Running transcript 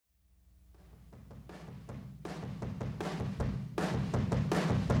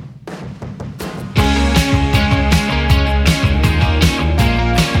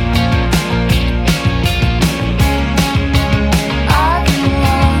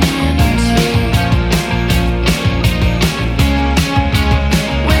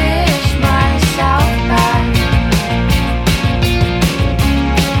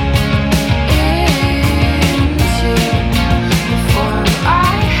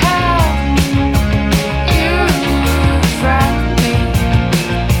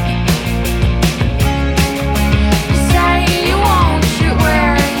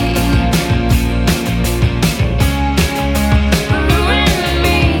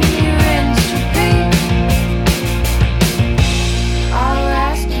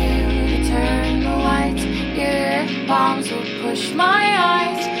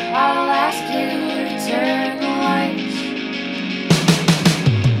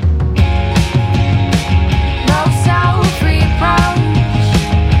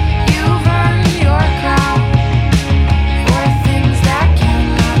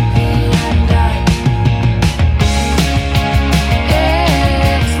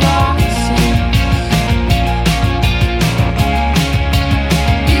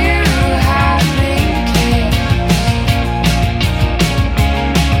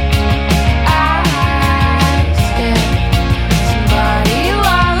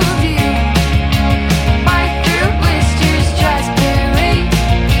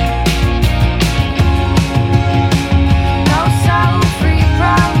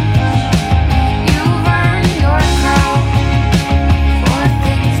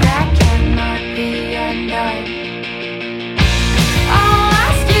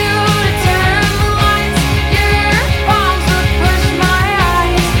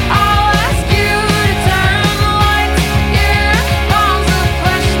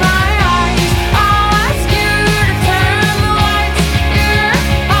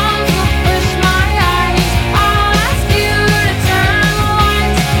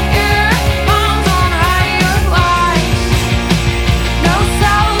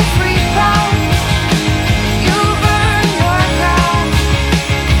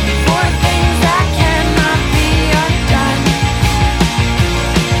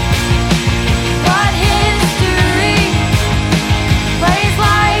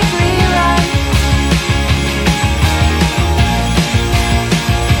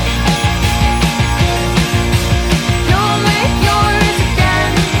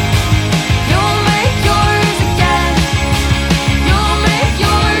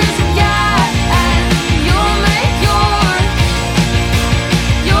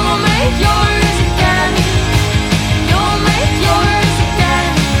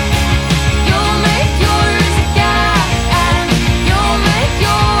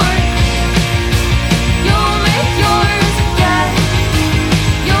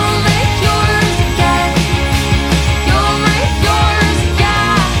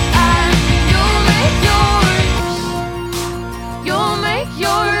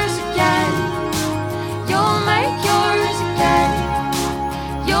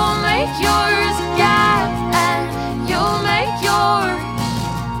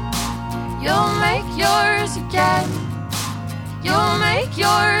like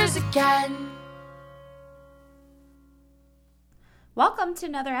yours again. Welcome to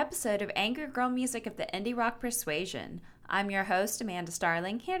another episode of Angry Girl Music of the Indie Rock Persuasion. I'm your host, Amanda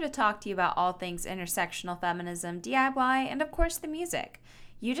Starling, here to talk to you about all things intersectional feminism, DIY, and of course the music.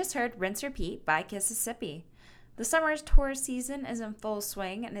 You just heard Rinse Repeat by Kississippi. The summer's tour season is in full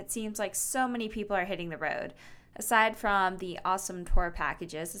swing, and it seems like so many people are hitting the road. Aside from the awesome tour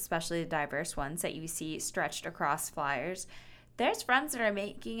packages, especially the diverse ones that you see stretched across flyers, there's friends that are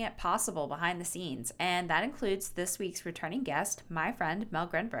making it possible behind the scenes, and that includes this week's returning guest, my friend Mel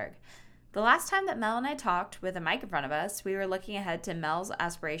Grinberg. The last time that Mel and I talked with a mic in front of us, we were looking ahead to Mel's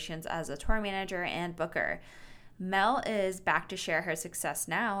aspirations as a tour manager and booker. Mel is back to share her success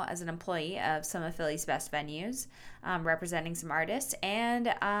now as an employee of some of Philly's best venues, representing some artists,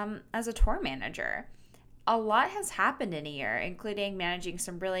 and as a tour manager. A lot has happened in a year, including managing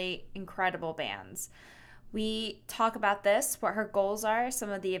some really incredible bands. We talk about this, what her goals are, some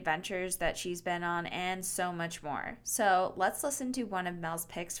of the adventures that she's been on, and so much more. So let's listen to one of Mel's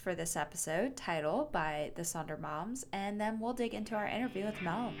picks for this episode, titled by the Sonder Moms, and then we'll dig into our interview with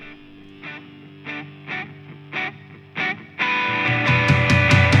Mel.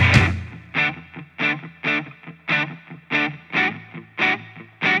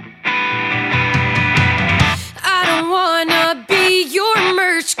 I don't wanna be your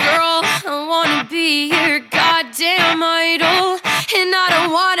merch girl. I wanna be your goddamn idol. And I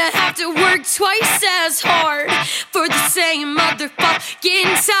don't wanna have to work twice as hard for the same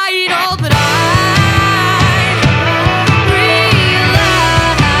motherfucking title. But I realize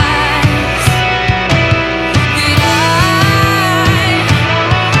that I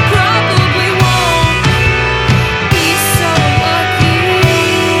probably won't be so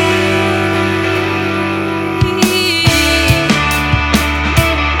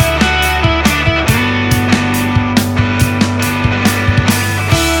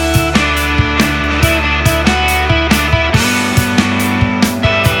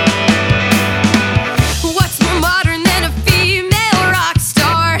What's more modern than a female rock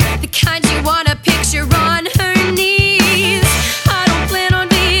star? The kind you wanna picture on her knees. I don't plan on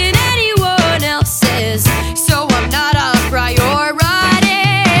being anyone else's, so I'm not a priority.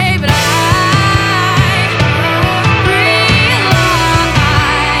 But I realize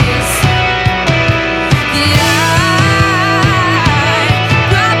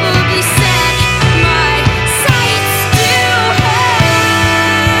that I probably set my sights too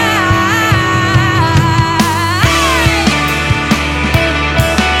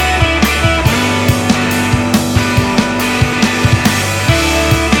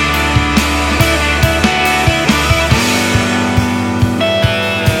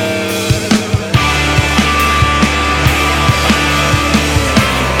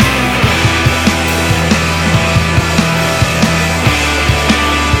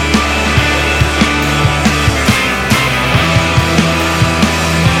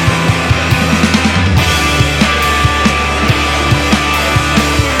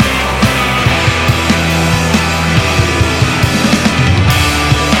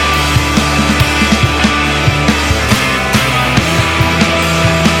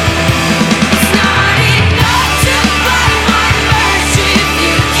It's not enough to buy my merch if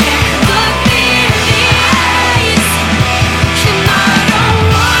you can't look me in the eyes. And I don't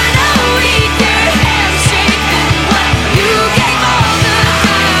want a weaker handshake than what you gave all the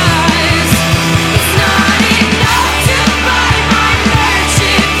guys. It's not enough to buy my merch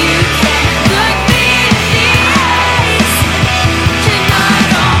if you can't look me in the eyes. And I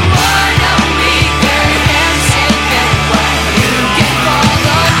don't want a weaker handshake than what you gave all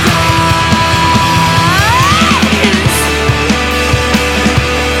the guys.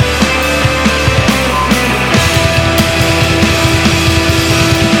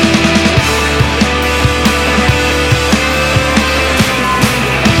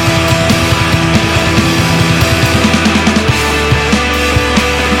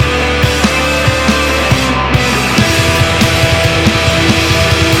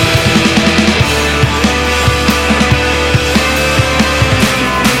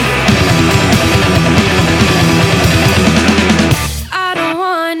 I don't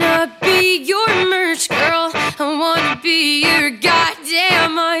wanna be your merch girl. I wanna be your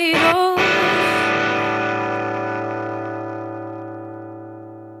goddamn idol.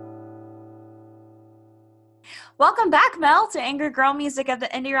 Welcome back, Mel, to Angry Girl Music of the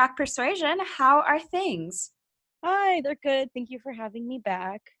Indie Rock Persuasion. How are things? Hi, they're good. Thank you for having me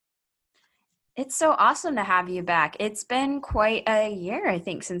back. It's so awesome to have you back. It's been quite a year, I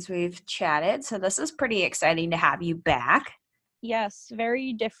think, since we've chatted, so this is pretty exciting to have you back. Yes,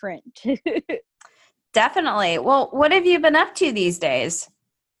 very different. Definitely. Well, what have you been up to these days?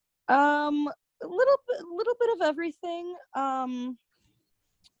 A little bit of everything.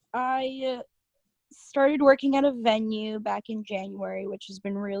 I started working at a venue back in January, which has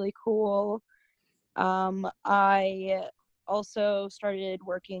been really cool. I also started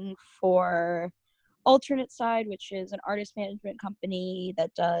working for Alternate Side, which is an artist management company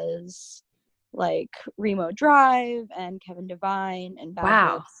that does like Remo Drive and Kevin Devine and Bad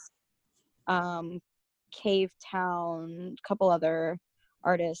Wow. Lips, Cave Town, a couple other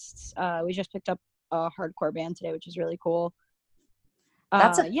artists. We just picked up a hardcore band today, which is really cool.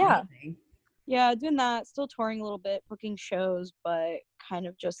 That's Yeah, amazing. yeah, doing that. Still touring a little bit, booking shows, but kind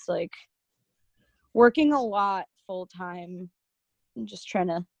of just like working a lot full time and just trying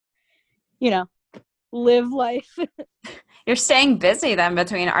to, you know, live life. You're staying busy then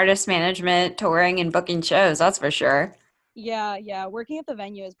between artist management, touring, and booking shows, that's for sure. Yeah. Working at the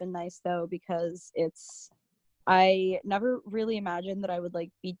venue has been nice though because I never really imagined that I would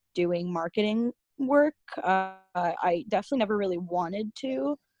like be doing marketing work. I definitely never really wanted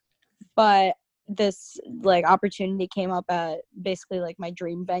to, but this like opportunity came up at basically like my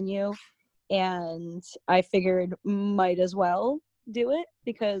dream venue, and I figured might as well do it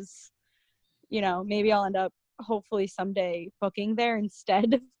because maybe I'll end up hopefully someday booking there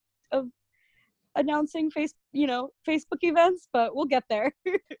instead of announcing Facebook events, but we'll get there.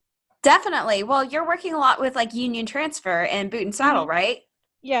 Definitely. Well, you're working a lot with like Union Transfer and Boot and Saddle, Mhm. right?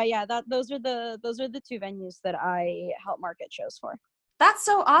 Yeah, that those are the two venues that I help market shows for. That's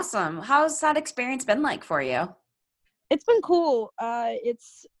so awesome. How's that experience been like for you? It's been cool.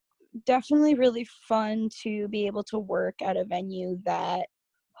 It's definitely really fun to be able to work at a venue that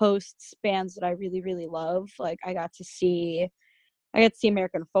hosts bands that I really, really love. Like I got to see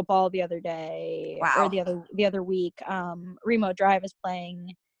American football the other day or Wow. the other week. Remo Drive is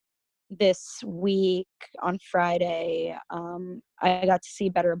playing this week on Friday. I got to see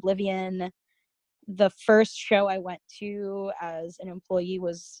Better Oblivion. The first show I went to as an employee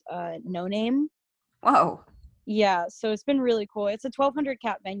was No Name. Whoa. Yeah, so it's been really cool. It's a 1,200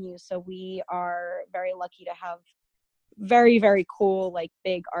 cap venue, so we are very lucky to have very, very cool, like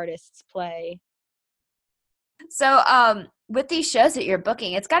big artists play. So, with these shows that you're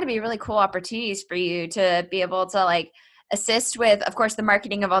booking, it's got to be really cool opportunities for you to be able to like assist with, of course, the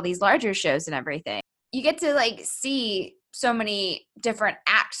marketing of all these larger shows and everything. You get to like see so many different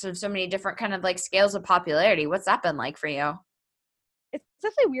acts of so many different kind of like scales of popularity. What's that been like for you? It's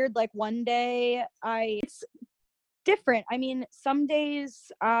definitely weird. Like one day, it's different. I mean, some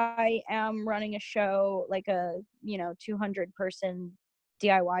days I am running a show, like a 200 person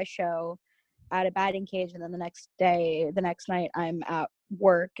DIY show at a batting cage, and then the next night I'm at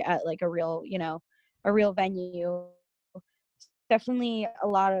work at like a real venue. Definitely a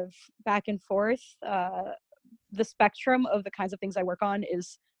lot of back and forth. The spectrum of the kinds of things I work on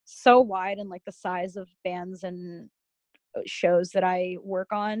is so wide, and like the size of bands and shows that I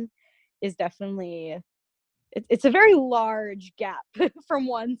work on is definitely it's a very large gap from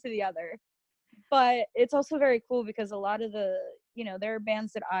one to the other. But it's also very cool because a lot of there are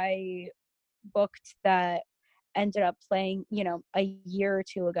bands that I booked that ended up playing, a year or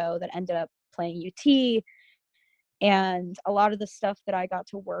two ago that ended up playing UT. And a lot of the stuff that I got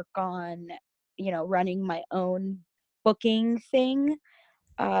to work on, running my own booking thing,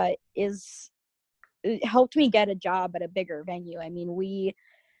 is it helped me get a job at a bigger venue. I mean, we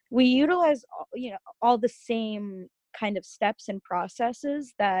utilize all the same kind of steps and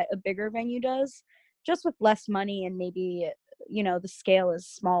processes that a bigger venue does, just with less money, and maybe the scale is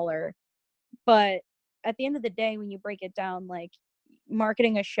smaller. But at the end of the day, when you break it down, like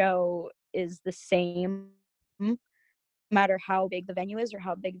marketing a show is the same no matter how big the venue is or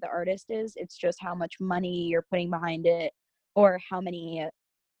how big the artist is. It's just how much money you're putting behind it, or how many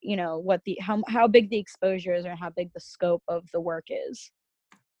what the how big the exposure is, or how big the scope of the work is.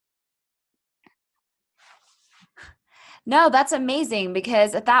 No, that's amazing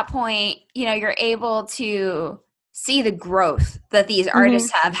because at that point, you're able to see the growth that these Hmm.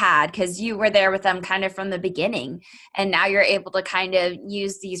 artists have had because you were there with them kind of from the beginning. And now you're able to kind of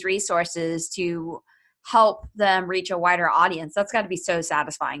use these resources to help them reach a wider audience. That's got to be so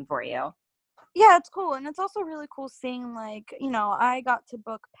satisfying for you. Yeah, it's cool, and it's also really cool seeing like I got to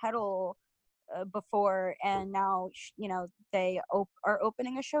book Pedal before, and now they are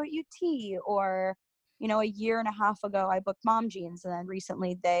opening a show at UT, or a year and a half ago I booked Mom Jeans, and then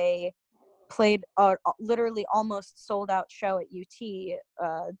recently they played a literally almost sold out show at UT.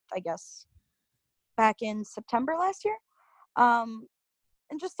 I guess back in September last year. Um,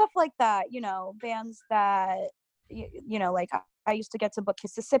 and just stuff like that, bands that like I used to get to book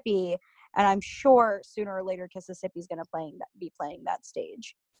Mississippi, And I'm sure sooner or later Mississippi's going to be playing that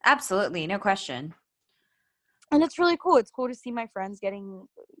stage. Absolutely, no question. And it's really cool. It's cool to see my friends getting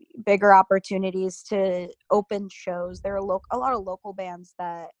bigger opportunities to open shows. There are a lot of local bands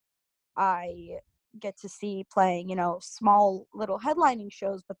that I get to see playing, you know, small little headlining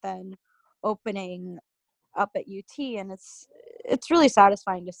shows, but then opening up at UT, and it's really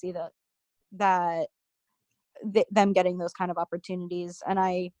satisfying to see them getting those kind of opportunities. And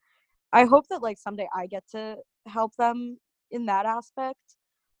I hope that like someday I get to help them in that aspect.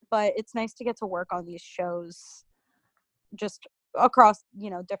 But it's nice to get to work on these shows just across, you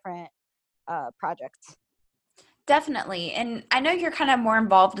know, different projects. Definitely. And I know you're kind of more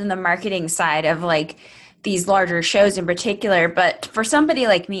involved in the marketing side of like these larger shows in particular, but for somebody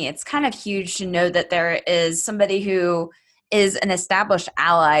like me, it's kind of huge to know that there is somebody who is an established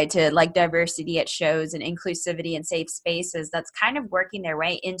ally to like diversity at shows and inclusivity and safe spaces that's kind of working their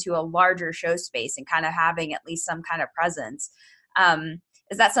way into a larger show space and kind of having at least some kind of presence.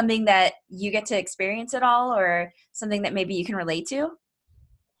 Is that something that you get to experience at all, or something that maybe you can relate to?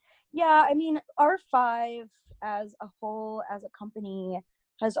 Yeah, I mean, R5 as a whole, as a company,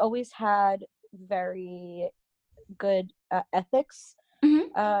 has always had very good ethics.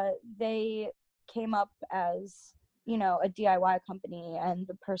 They came up as, you know, a DIY company, and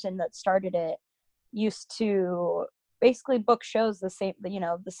the person that started it used to basically book shows the same, you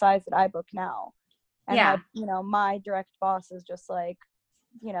know, the size that I book now. And Yeah. my direct boss is just like,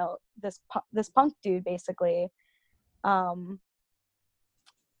 you know, this punk dude basically. And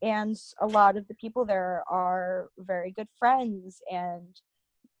a lot of the people there are very good friends, and,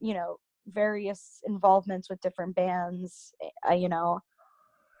 you know, various involvements with different bands, you know.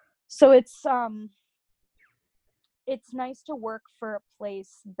 So it's nice to work for a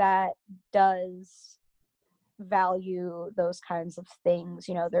place that does value those kinds of things.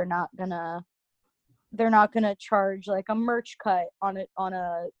 You know, they're not gonna charge like a merch cut on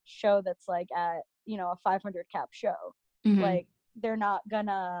a show that's like at, you know, a 500 cap show. Like, they're not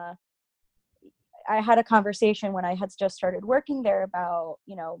gonna. I had a conversation when I had just started working there about,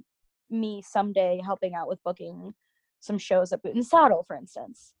 you know, me someday helping out with booking some shows at Boot and Saddle, for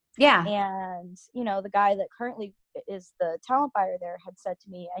instance. Yeah. And, you know, the guy that currently is the talent buyer there had said to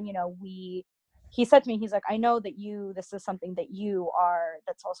me, and, you know, he said to me, he's like, I know that this is something that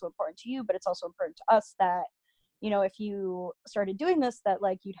that's also important to you, but it's also important to us that, you know, if you started doing this, that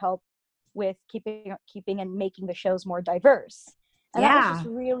like you'd help with keeping and making the shows more diverse. And that was just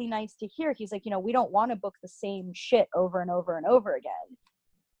really nice to hear. He's like, you know, we don't want to book the same shit over and over and over again.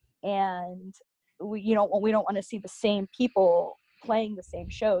 And we don't want to see the same people playing the same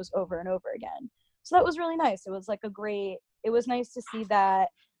shows over and over again. So that was really nice. It was like it was nice to see that.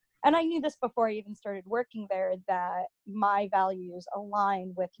 And I knew this before I even started working there, that my values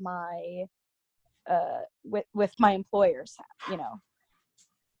align with my with my employers, you know.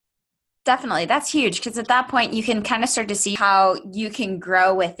 Definitely. That's huge, because at that point you can kind of start to see how you can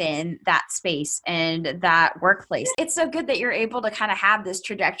grow within that space and that workplace. It's so good that you're able to kind of have this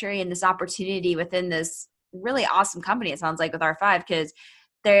trajectory and this opportunity within this really awesome company, it sounds like, with R5, because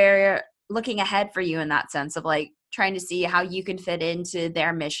they're looking ahead for you in that sense of like trying to see how you can fit into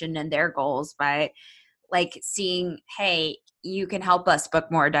their mission and their goals by like seeing, hey, you can help us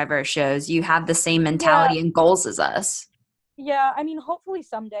book more diverse shows. You have the same mentality and goals as us. Yeah, I mean, hopefully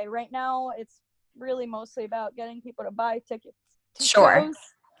someday. Right now, it's really mostly about getting people to buy tickets to shows.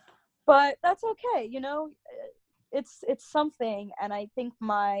 But that's okay, you know. It's something, and I think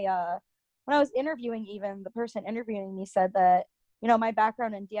when I was interviewing, even the person interviewing me said that, you know, my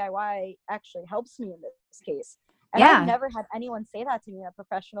background in DIY actually helps me in this case. And I've never had anyone say that to me in a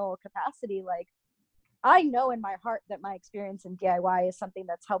professional capacity. Like, I know in my heart that my experience in DIY is something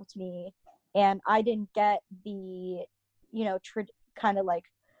that's helped me, and I didn't get the, you know, kind of like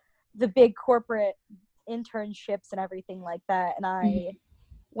the big corporate internships and everything like that. And I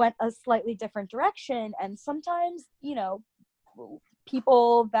went a slightly different direction. And sometimes, you know,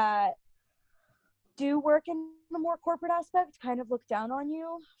 people that do work in the more corporate aspect kind of look down on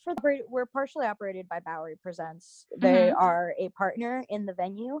you. We're partially operated by Bowery Presents. They are a partner in the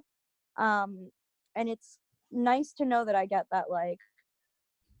venue. And it's nice to know that I get that, like,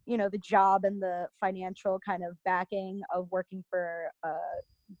 you know, the job and the financial kind of backing of working for a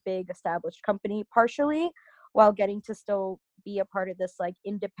big established company partially, while getting to still be a part of this like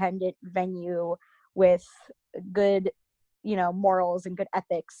independent venue with good, you know, morals and good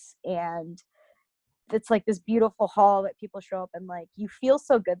ethics. And it's like this beautiful hall that people show up and like you feel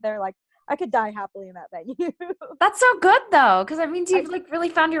so good there. Like, I could die happily in that venue. That's so good though, because that means you've like really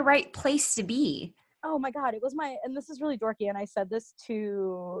found your right place to be. oh my God, it was and this is really dorky. And I said this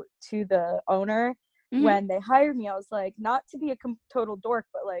to the owner Mhm. when they hired me. I was like, not to be a total dork,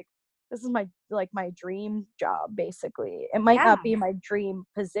 but like, this is my dream job, basically. It might Yeah. not be my dream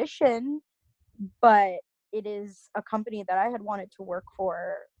position, but it is a company that I had wanted to work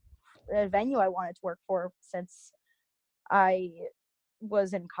for, a venue I wanted to work for since I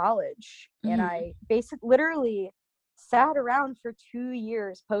was in college. And Mhm. I literally sat around for 2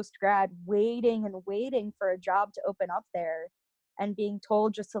 years post grad waiting and waiting for a job to open up there, and being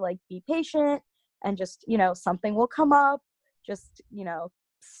told just to like be patient and just, something will come up, just,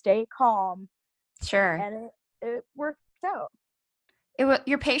 stay calm. Sure. And it worked out.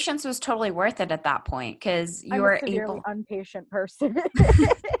 Your patience was totally worth it at that point because you I'm were a severely able. impatient person.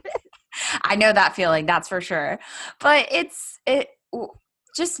 I know that feeling, that's for sure. But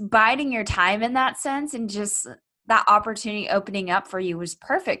just biding your time in that sense, and just that opportunity opening up for you was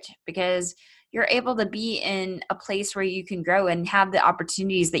perfect because you're able to be in a place where you can grow and have the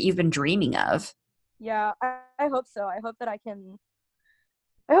opportunities that you've been dreaming of. Yeah, I hope so. I hope that it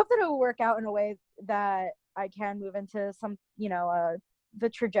will work out in a way that I can move into some, the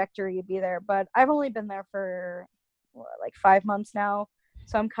trajectory be there. But I've only been there for like 5 months now,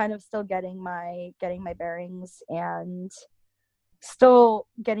 so I'm kind of still getting my bearings and still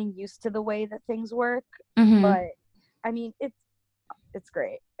getting used to the way that things work. Mhm. But I mean, it's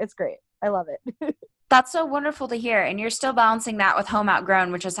great. It's great. I love it. That's so wonderful to hear. And you're still balancing that with Home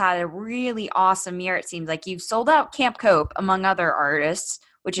Outgrown, which has had a really awesome year. It seems like you've sold out Camp Cope among other artists,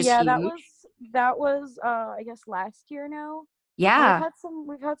 which is Yeah, huge. that was I guess last year now. And Yeah.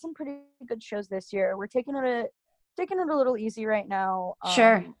 we've had some pretty good shows this year. We're taking it a little easy right now.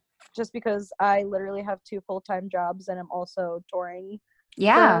 Sure. Just because I literally have 2 full-time jobs and I'm also touring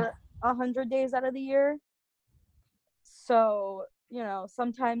Yeah. for 100 days out of the year. So,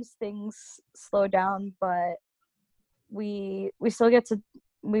 sometimes things slow down, but we still get to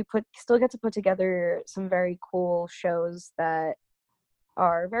put together some very cool shows that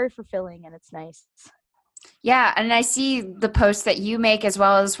are very fulfilling, and it's nice. Yeah. And I see the posts that you make as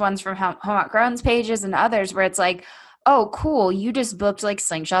well as ones from Home Outgrown's pages and others where it's like, oh, cool, you just booked like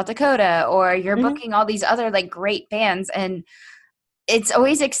Slingshot Dakota, or you're Mhm. booking all these other like great bands. And it's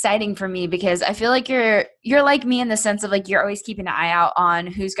always exciting for me because I feel like you're like me in the sense of like you're always keeping an eye out on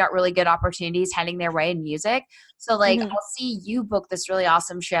who's got really good opportunities heading their way in music. So like Mhm. I'll see you book this really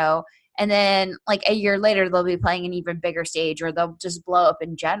awesome show, and then like a year later they'll be playing an even bigger stage, or they'll just blow up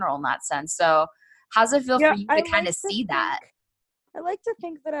in general in that sense. So how's it feel for Yeah, you to kind of see that? I like to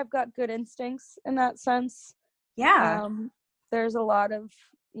think that I've got good instincts in that sense. Yeah. There's a lot of,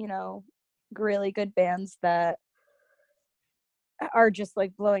 really good bands that are just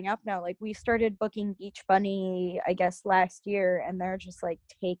like blowing up now. Like we started booking Beach Bunny, I guess last year, and they're just like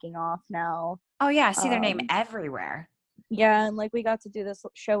taking off now. Oh yeah, I see their name Um, everywhere. yeah, and like we got to do this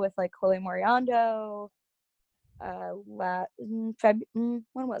show with like Chloe Moriando. When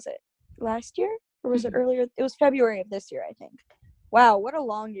was it? Last year, or was it earlier? It was February of this year, I think. Wow, what a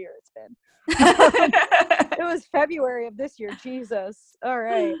long year it's been. It was February of this year. Jesus. All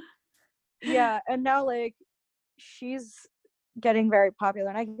right. Yeah, and now like she's getting very popular,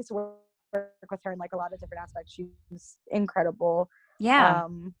 and I get to work with her in like a lot of different aspects. She's incredible. Yeah.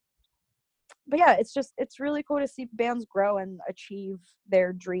 But yeah, it's really cool to see bands grow and achieve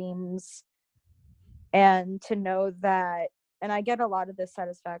their dreams, and to know that. And I get a lot of this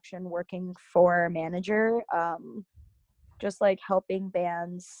satisfaction working for a manager, just like helping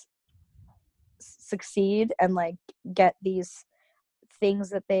bands succeed and like get these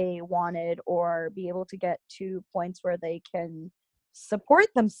things that they wanted, or be able to get to points where they can support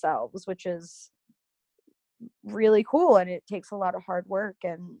themselves, which is really cool. And it takes a lot of hard work,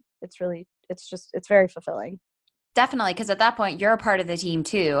 and it's very fulfilling. Definitely, because at that point you're a part of the team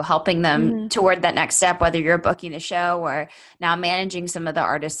too, helping them Mhm. toward that next step, whether you're booking the show or now managing some of the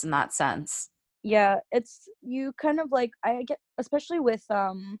artists in that sense. Yeah, it's you kind of like, I get, especially with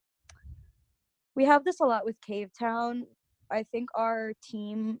we have this a lot with Cave Town. I think our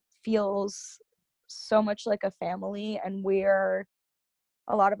team feels so much like a family, and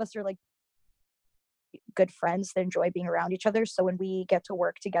a lot of us are like good friends that enjoy being around each other. So when we get to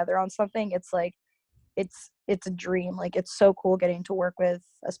work together on something, it's like it's a dream. Like it's so cool getting to work with,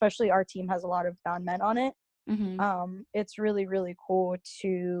 especially our team has a lot of non-men on it. Mm-hmm. It's really, really cool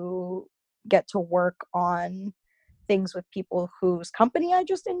to get to work on things with people whose company I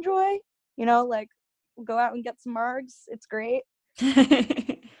just enjoy. Like go out and get some margs. It's great.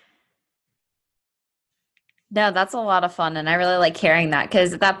 No, that's a lot of fun, and I really like hearing that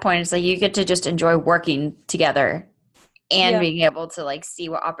because at that point it's like you get to just enjoy working together. and Yeah. being able to like see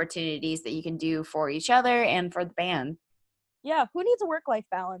what opportunities that you can do for each other and for the band. Yeah, who needs a work-life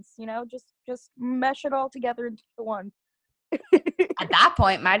balance, you know? Just mesh it all together into one. At that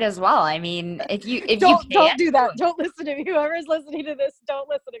point, might as well. I mean, if you Don't can do that. Don't listen to me. Whoever's listening to this, don't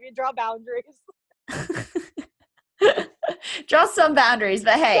listen to me. Draw boundaries. draw some boundaries,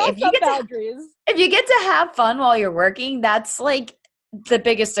 but hey, Draw if some boundaries. you get to have fun while you're working, that's like the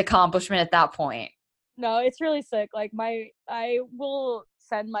biggest accomplishment at that point. No, it's really sick. Like I will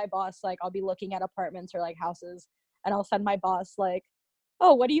send my boss, like, I'll be looking at apartments or like houses, and I'll send my boss like,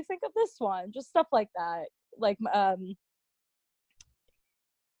 oh, what do you think of this one? Just stuff like that. Like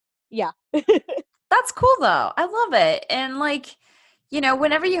yeah. That's cool though. I love it. And like,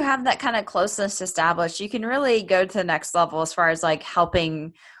 whenever you have that kind of closeness established, you can really go to the next level as far as like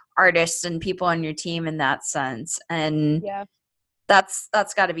helping artists and people on your team in that sense. And Yeah. that's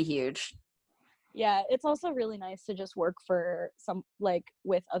got to be huge. Yeah, it's also really nice to just work for some, like,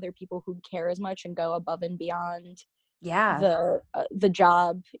 with other people who care as much and go above and beyond Yeah. the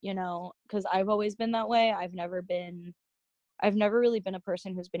job, you know, because I've always been that way. I've never really been a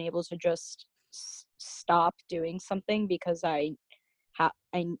person who's been able to just stop doing something because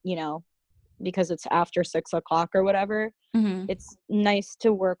because it's after 6 o'clock or whatever. Mm-hmm. It's nice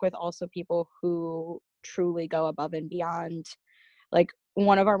to work with also people who truly go above and beyond. Like,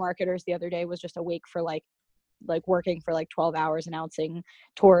 one of our marketers the other day was just awake for like working for like 12 hours announcing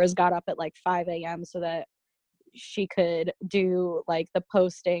tours, got up at like 5 a.m. so that she could do like the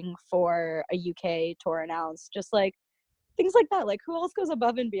posting for a UK tour announce, just like things like that. Like, who else goes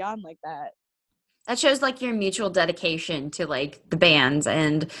above and beyond like that? That shows like your mutual dedication to like the bands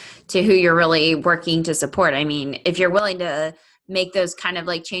and to who you're really working to support. I mean, if you're willing to make those kind of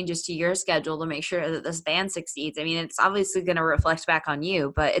like changes to your schedule to make sure that this band succeeds, I mean, it's obviously going to reflect back on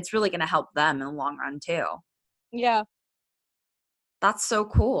you, but it's really going to help them in the long run too. Yeah. That's so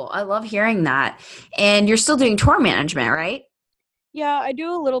cool. I love hearing that. And you're still doing tour management, right? Yeah, I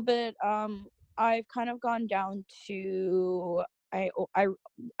do a little bit. I've kind of gone down to I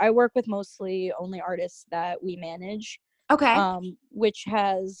I work with mostly only artists that we manage, Okay. which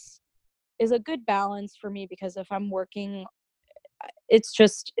is a good balance for me, because it's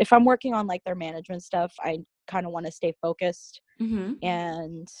just if I'm working on like their management stuff, I kind of want to stay focused Mm-hmm.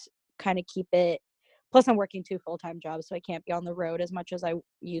 and kind of keep it. Plus, I'm working 2 full-time jobs, so I can't be on the road as much as I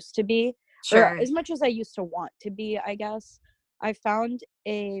used to be, or Sure. as much as I used to want to be, I guess. I found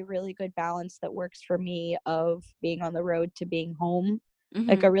a really good balance that works for me of being on the road to being home,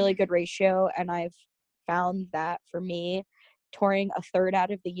 like Mm-hmm. a really good ratio. And I've found that for me, touring a third out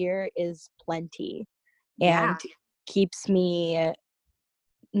of the year is plenty Yeah. and keeps me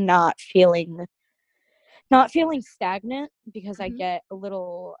not feeling not feeling stagnant, because Mhm. I get a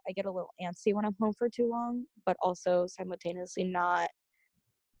little antsy when I'm home for too long, but also simultaneously not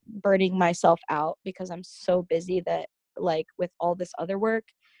burning myself out because I'm so busy that, like, with all this other work,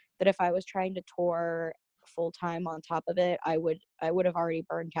 that if I was trying to tour full time on top of it, I would have already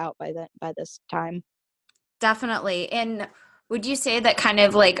burned out by this time. Definitely. And would you say that kind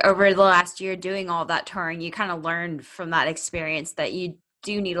of like over the last year doing all that touring, you kind of learned from that experience that you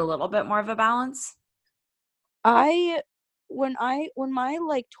do need a little bit more of a balance? I when my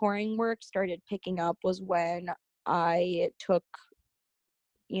like touring work started picking up was when I took,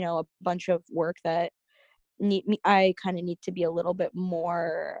 a bunch of work that I kind of need to be a little bit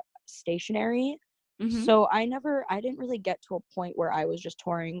more stationary. Mm-hmm. So I didn't really get to a point where I was just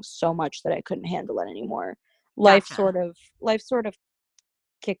touring so much that I couldn't handle it anymore. Gotcha. Life sort of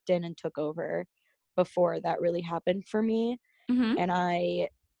kicked in and took over before that really happened for me. Mm-hmm. And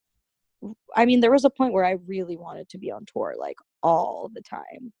I mean, there was a point where I really wanted to be on tour like all the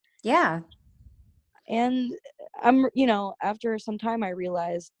time. Yeah. And after some time I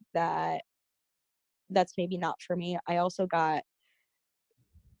realized that that's maybe not for me. I also got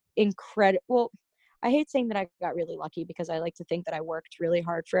incredible well, I hate saying that I got really lucky, because I like to think that I worked really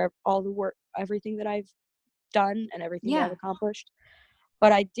hard for all the work, everything that I've done and everything that I've Yeah. accomplished.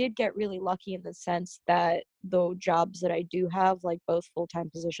 But I did get really lucky in the sense that the jobs that I do have, like both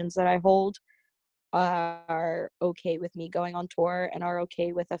full-time positions that I hold, are okay with me going on tour and are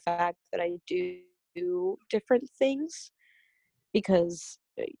okay with the fact that I do different things, because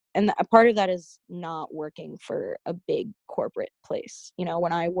a part of that is not working for a big corporate place.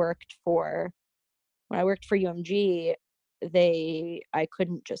 When I worked for UMG, I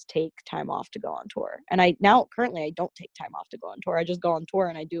couldn't just take time off to go on tour. And I now currently I don't take time off to go on tour. I just go on tour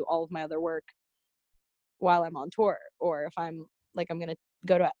and I do all of my other work while I'm on tour. Or if I'm gonna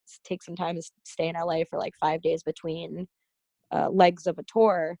go to take some time to stay in LA for like 5 days between legs of a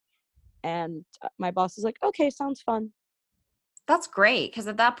tour, and my boss is like, okay, sounds fun. That's great because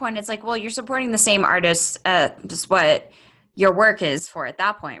at that point it's like, well, you're supporting the same artist, just what your work is for at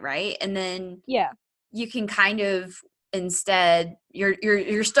that point, right? And then Yeah, you can kind of instead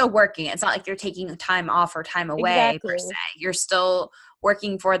you're still working. It's not like you're taking time off or time away per se. exactly. You're still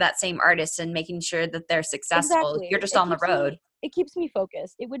working for that same artist and making sure that they're successful. You're Exactly. just on the road. It keeps me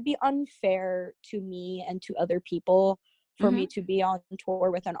focused. It would be unfair to me and to other people for me Hmm. to be on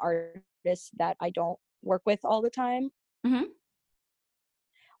tour with an artist that I don't work with all the time, Hmm.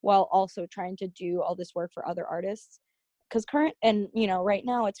 while also trying to do all this work for other artists. Because right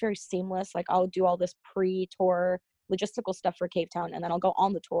now it's very seamless. Like I'll do all this pre-tour logistical stuff for Cape Town, and then I'll go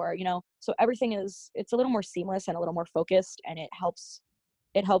on the tour. So everything it's a little more seamless and a little more focused, and it helps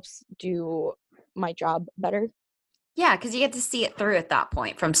do my job better. Yeah, because you get to see it through at that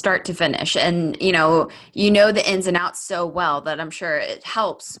point from start to finish. And the ins and outs so well that I'm sure it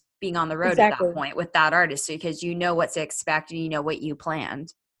helps being on the road at that Exactly. point with that artist because you know what to expect and you know what you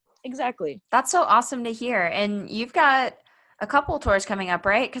planned. Exactly. That's so awesome to hear. And you've got a couple tours coming up,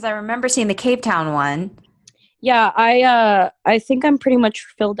 right? Because I remember seeing the Cape Town one. Yeah, I think I'm pretty much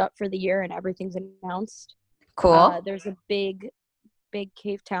filled up for the year and everything's announced. Cool. There's a big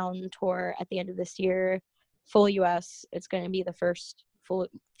Cape Town tour at the end of this year, full US. It's going to be the first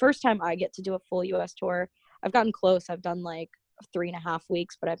time I get to do a full US tour. I've gotten close. I've done like 3.5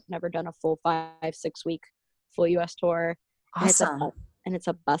 weeks, but I've never done a full 5, 6 week full US tour. And Awesome. it's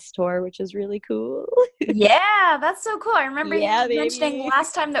a bus tour, which is really cool. Yeah, that's so cool. I remember Yeah, you mentioning baby.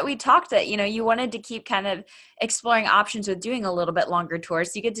 last time that we talked that, you wanted to keep kind of exploring options with doing a little bit longer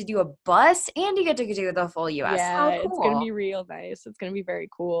tours. So you get to do a bus and you get to do the full US. Yeah, How it's gonna cool. be real nice. It's gonna be very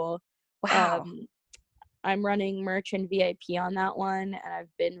cool. Wow. Um, I'm running merch and VIP on that one, and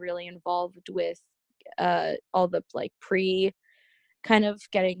I've been really involved with all the like pre kind of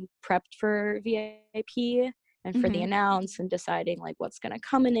getting prepped for VIP and for the Hmm. announce and deciding like what's gonna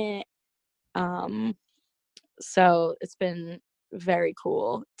come in it. Um, so it's been very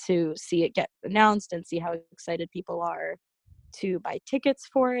cool to see it get announced and see how excited people are to buy tickets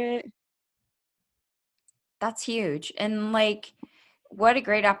for it. That's huge. And like, what a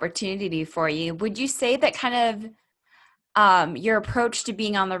great opportunity for you. Would you say that kind of your approach to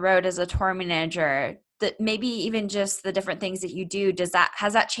being on the road as a tour manager, that maybe even just the different things that you do,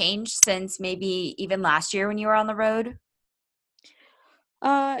 has that changed since maybe even last year when you were on the road?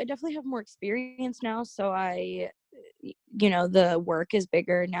 I definitely have more experience now, so the work is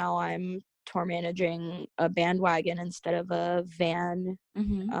bigger now. I'm tour managing a bandwagon instead of a van.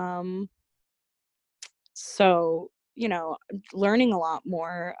 Hmm. Um, so learning a lot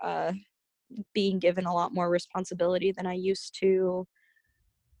more, being given a lot more responsibility than I used to,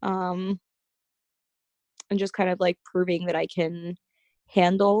 um, and just kind of like proving that I can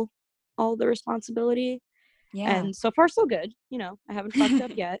handle all the responsibility. Yeah. And so far, so good. I haven't fucked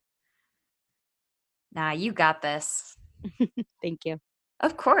up yet. Nah, you got this. Thank you.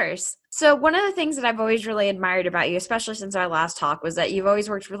 Of course. So, one of the things that I've always really admired about you, especially since our last talk, was that you've always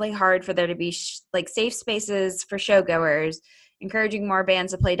worked really hard for there to be like safe spaces for showgoers, encouraging more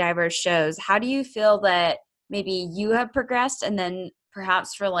bands to play diverse shows. How do you feel that maybe you have progressed and then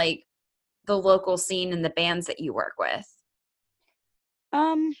perhaps for like the local scene and the bands that you work with?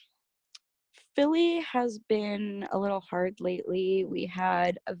 Um, Philly has been a little hard lately. We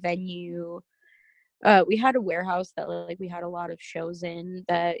had a venue, we had a warehouse that like we had a lot of shows in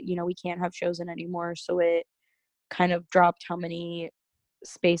that, we can't have shows in anymore. So it kind of dropped how many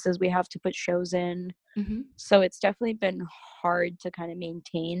spaces we have to put shows in. Hmm. So it's definitely been hard to kind of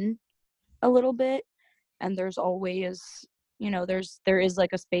maintain a little bit. And there's always, there is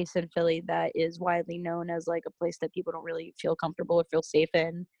like a space in Philly that is widely known as like a place that people don't really feel comfortable or feel safe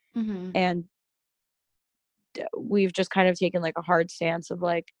in. Hmm. And we've just kind of taken like a hard stance of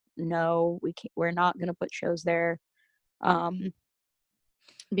like, no, we're not going to put shows there, um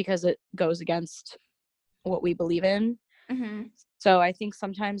because it goes against what we believe in. Hmm. So I think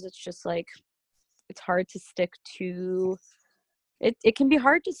sometimes it's just like it's hard to stick to it can be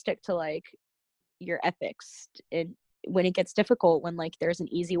hard to stick to like your ethics and when it gets difficult, when like there's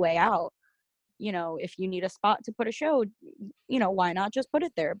an easy way out. If you need a spot to put a show, why not just put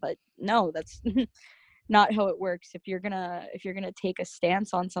it there? But no, that's not how it works. If you're gonna take a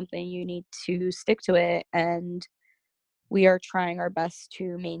stance on something, you need to stick to it, and we are trying our best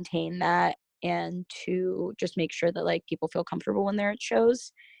to maintain that and to just make sure that like people feel comfortable when they're at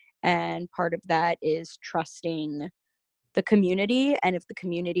shows. And part of that is trusting the community, and if the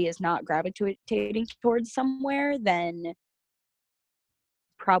community is not gravitating towards somewhere, then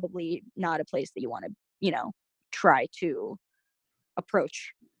probably not a place that you want to try to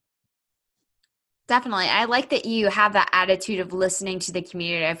approach. Definitely. I like that you have that attitude of listening to the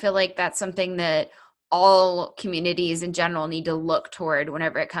community. I feel like that's something that all communities in general need to look toward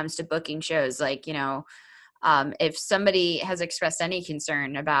whenever it comes to booking shows. Like, if somebody has expressed any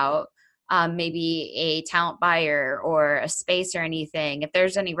concern about maybe a talent buyer or a space or anything, if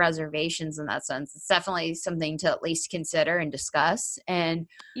there's any reservations in that sense, it's definitely something to at least consider and discuss. And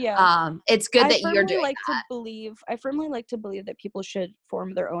Yeah. it's good I that you're firmly doing like to believe that people should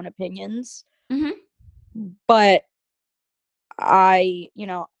form their own opinions. that. Mm-hmm. But I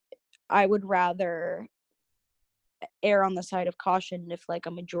would rather err on the side of caution. If like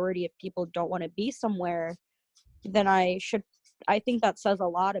a majority of people don't want to be somewhere, then I think that says a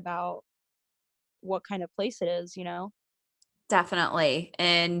lot about what kind of place it is, you know? Definitely.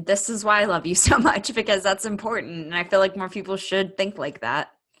 And this is why I love you so much, because that's important. And I feel like more people should think like that.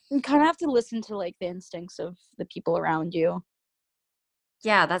 You kind of have to listen to like the instincts of the people around you.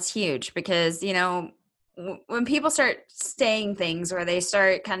 Yeah, that's huge because, when people start saying things or they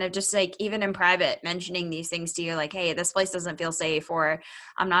start kind of just like even in private mentioning these things to you, like, hey, this place doesn't feel safe, or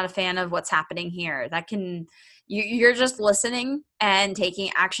I'm not a fan of what's happening here, you're just listening and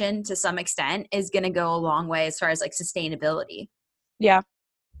taking action to some extent is going to go a long way as far as like sustainability. Yeah.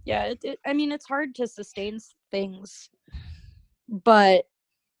 Yeah. I mean, it's hard to sustain things, but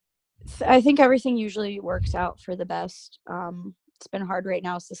I think everything usually works out for the best. It's been hard right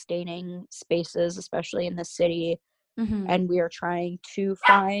now sustaining spaces, especially in the city. Mm-hmm. And we are trying to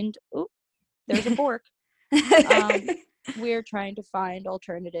find, there's a fork. We're trying to find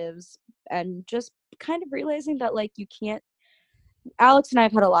alternatives and just kind of realizing that like you can't, Alex and I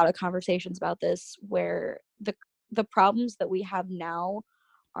have had a lot of conversations about this where the problems that we have now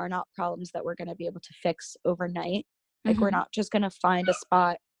are not problems that we're going to be able to fix overnight. Like we're not just going to find a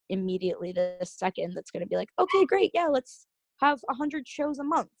spot immediately this second that's going to be like, okay, great, yeah, let's have 100 shows a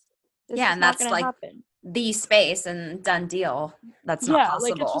month. Yeah, and that's like happen. The space and done deal. That's not possible.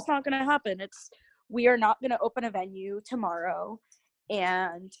 Like it's just not going to happen. We are not going to open a venue tomorrow,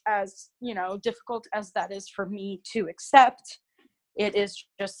 and as difficult as that is for me to accept, it is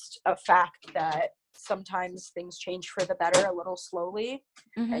just a fact that sometimes things change for the better a little slowly,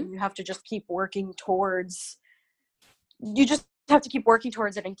 and you have to just keep working towards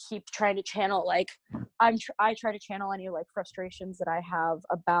it and keep trying to channel, like I try to channel any like frustrations that I have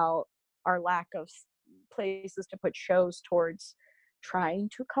about our lack of places to put shows towards trying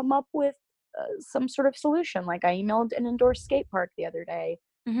to come up with some sort of solution. Like I emailed an indoor skate park the other day,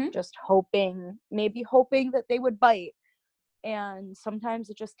 just hoping that they would bite. And sometimes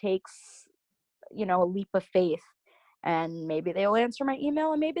it just takes, a leap of faith, and maybe they'll answer my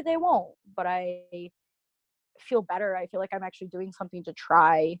email and maybe they won't, but I feel better. I feel like I'm actually doing something to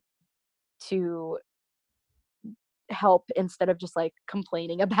try to help instead of just like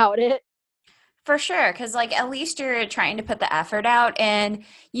complaining about it. For sure, because like at least you're trying to put the effort out, and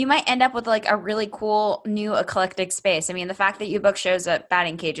you might end up with like a really cool new eclectic space. I mean, the fact that you book shows at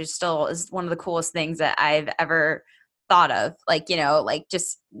Batting Cages still is one of the coolest things that I've ever thought of. Like, like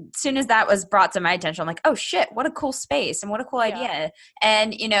just as soon as that was brought to my attention, I'm like, oh shit, what a cool space and what a cool idea.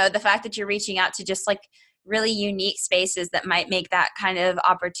 And the fact that you're reaching out to just like really unique spaces that might make that kind of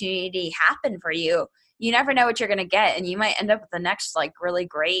opportunity happen for you. You never know what you're going to get, and you might end up with the next like really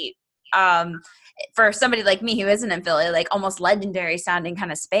great for somebody like me who isn't in Philly, like almost legendary sounding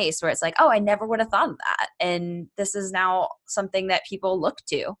kind of space where it's like, oh, I never would have thought of that. And this is now something that people look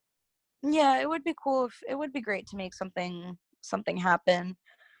to. Yeah, it would be cool. It would be great to make something happen.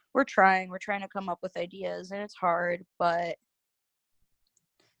 We're trying to come up with ideas, and it's hard, but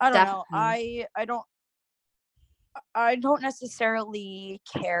I don't know. I don't necessarily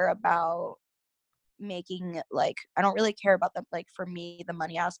care about making like, I don't really care about like for me the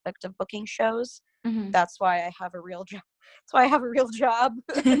money aspect of booking shows. That's why I have a real job.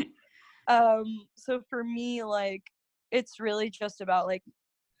 So for me, like it's really just about like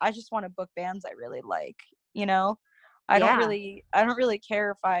I just want to book bands I really like, I don't really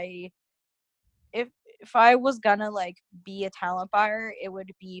care if I was gonna like be a talent buyer, it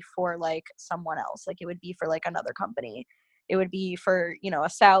would be for like someone else. Like it would be for like another company. It would be for, a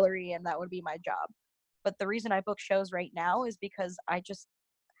salary, and that would be my job. But the reason I book shows right now is because I just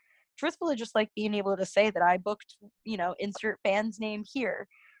truthfully just like being able to say that I booked, insert band's name here.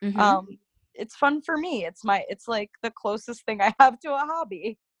 It's fun for me. It's like the closest thing I have to a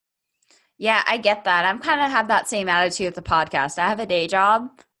hobby. Yeah, I get that. I'm kind of have that same attitude with the podcast. I have a day job.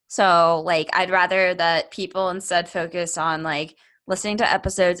 So like, I'd rather that people instead focus on like listening to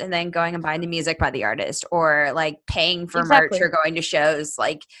episodes and then going and buying the music by the artist, or like paying for merch or going to shows.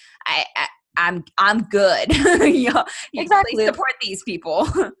 Like I'm good. Exactly. Please support these people.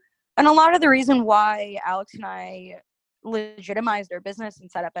 And a lot of the reason why Alex and I legitimized our business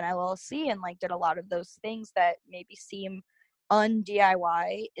and set up an LLC and like did a lot of those things that maybe seem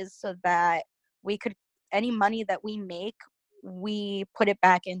un-DIY is so that we could, any money that we make, we put it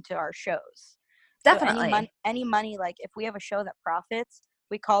back into our shows. So Definitely. any money, like if we have a show that profits,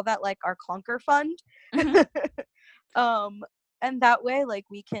 we call that like our clunker fund. Mhm. And that way, like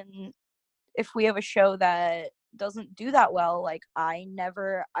we can, if we have a show that doesn't do that well, like I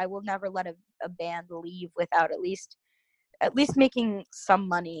will never let a band leave without at least making some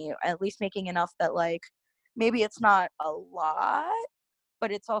money, at least making enough that like maybe it's not a lot, but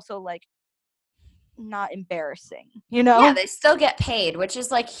it's also like not embarrassing, you Yeah, know? they still get paid, which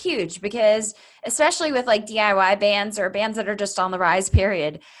is like huge because especially with like DIY bands or bands that are just on the rise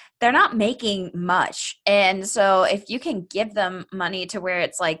period, they're not making much. And so if you can give them money to where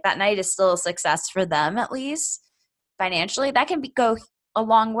it's like that night is still a success for them at least financially, that can go a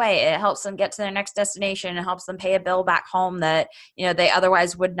long way. It helps them get to their next destination. It helps them pay a bill back home that, you know, they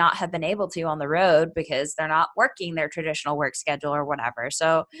otherwise would not have been able to on the road because they're not working their traditional work schedule or whatever.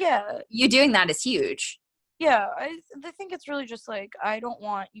 So Yeah. you doing that is huge. Yeah, I think it's really just like I don't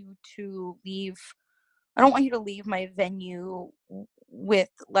want you to leave. I don't want you to leave my venue with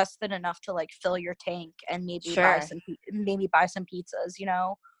less than enough to like fill your tank and Sure. maybe buy some pizzas, you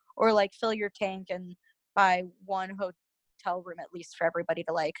know, or like fill your tank and buy one hotel room at least for everybody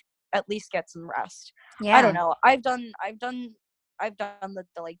to like at least get some rest. I don't Yeah. know. I've done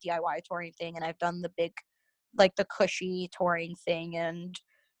the like DIY touring thing, and I've done the big like the cushy touring thing, and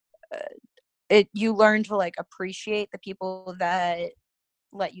uh, you learn to like appreciate the people that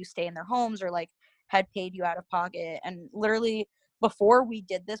let you stay in their homes or like had paid you out of pocket. And literally before we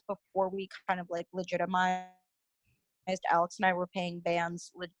did this, before we kind of like legitimized, Alex and I were paying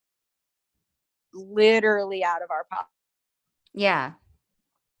bands literally out of our pocket. Yeah.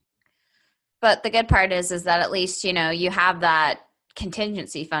 But the good part is that at least, you know, you have that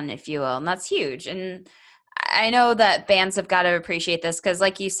contingency fund, if you will, and that's huge. And I know that bands have got to appreciate this because,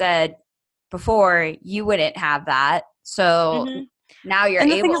 like you said before, you wouldn't have that. So Hmm. now you're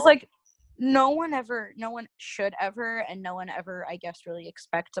And the thing is able. like no one should ever, and no one ever, I guess, really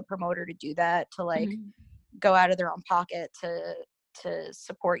expects a promoter to do that, to like Mhm. go out of their own pocket to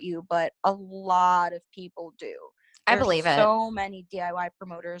support you, but a lot of people do. I There's believe it. so many DIY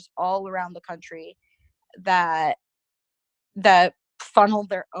promoters all around the country that that funnel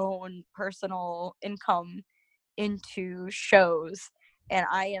their own personal income into shows, and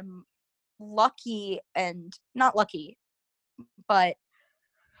I am lucky, and not lucky, but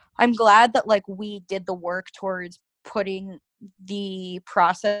I'm glad that like we did the work towards putting the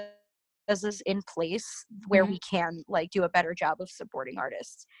processes in place where Mhm. we can like do a better job of supporting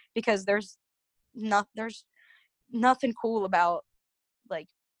artists, because there's nothing cool about like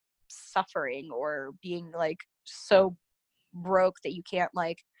suffering or being like so broke that you can't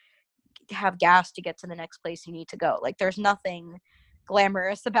like have gas to get to the next place you need to go. Like there's nothing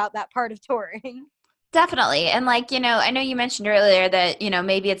glamorous about that part of touring. Definitely. And like, you know, I know you mentioned earlier that, you know,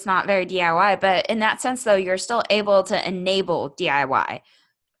 maybe it's not very DIY, but in that sense, though, you're still able to enable DIY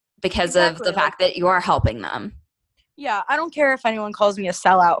because of the Exactly. Like fact that you are helping them. yeah, I don't care if anyone calls me a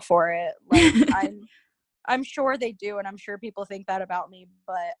sellout for it. Like I'm sure they do, and I'm sure people think that about me,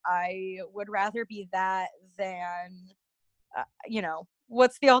 but I would rather be that than you know,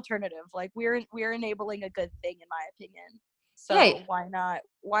 what's the alternative? Like we're enabling a good thing in my opinion. Yeah, So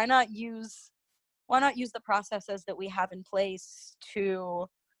why not use the processes that we have in place to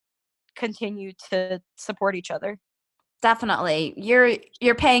continue to support each other? definitely.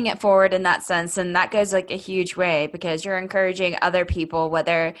 You're paying it forward in that sense, and that goes like a huge way because you're encouraging other people,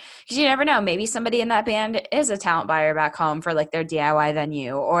 whether because you never know, maybe somebody in that band is a talent buyer back home for like their DIY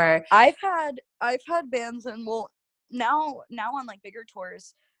venue or I've had bands, and well, now on like bigger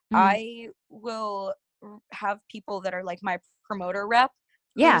tours, mm, I will have people that are like my promoter rep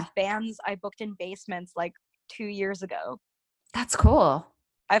yeah, whose bands I booked in basements like 2 years ago. that's cool.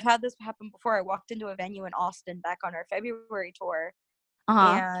 I've had this happen before. I walked into a venue in Austin back on our February tour,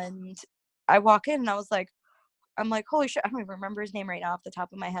 Uh-huh. and I walk in and I'm like, holy shit, I don't even remember his name right now off the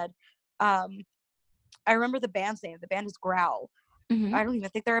top of my head. Um, I remember the band's name. The band is Growl. Hmm. I don't even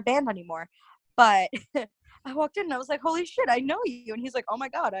think they're a band anymore. But I walked in and I was like, holy shit, I know you. And he's like, oh my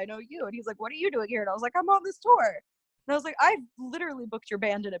God, I know you. And he's like, what are you doing here? And I was like, I'm on this tour. And I was like, I've literally booked your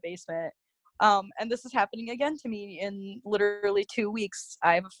band in a basement. And this is happening again to me in literally 2 weeks.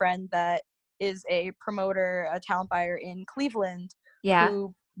 I have a friend that is a promoter, a talent buyer in Cleveland, Yeah.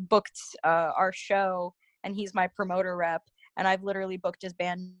 who booked our show, and he's my promoter rep. And I've literally booked his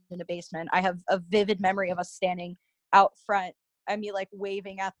band in a basement. I have a vivid memory of us standing out front and me like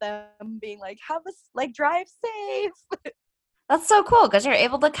waving at them, being like, like drive safe. That's so cool because you're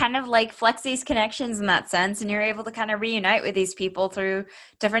able to kind of like flex these connections in that sense, and you're able to kind of reunite with these people through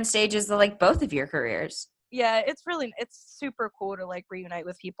different stages of like both of your careers. Yeah, it's super cool to like reunite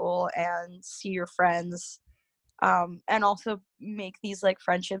with people and see your friends, and also make these like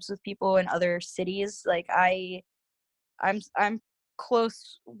friendships with people in other cities. Like I'm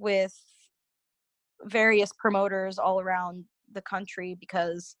close with various promoters all around the country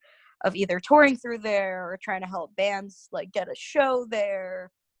because of either touring through there or trying to help bands like get a show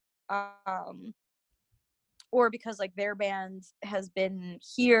there, or because like their band has been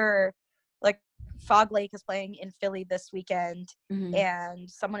here. Like Fog Lake is playing in Philly this weekend, and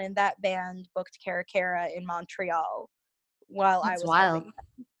someone in that band booked Cara Cara in Montreal while I That's was wild. helping.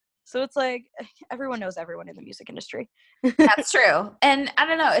 So it's like everyone knows everyone in the music industry. That's true. And I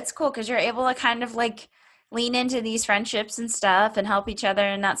don't know, it's cool because you're able to kind of like lean into these friendships and stuff and help each other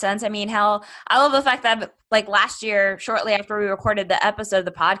in that sense. I mean, hell, I love the fact that like last year, shortly after we recorded the episode of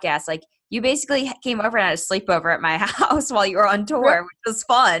the podcast, like you basically came over and had a sleepover at my house while you were on tour, which was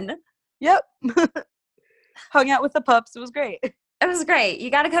fun. Yep. Hung out with the pups. It was great. It was great. You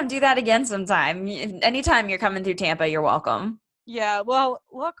got to come do that again sometime. Anytime you're coming through Tampa, you're welcome. Yeah, well,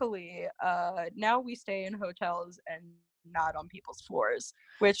 luckily, now we stay in hotels and not on people's floors,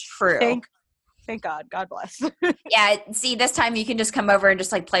 which True. Thank God. God bless. Yeah, see, this time you can just come over and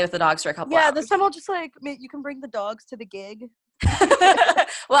just like play with the dogs for a couple hours. This time I'll just like, you can bring the dogs to the gig.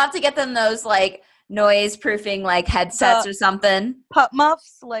 We'll have to get them those like noise proofing like headsets or something. Pup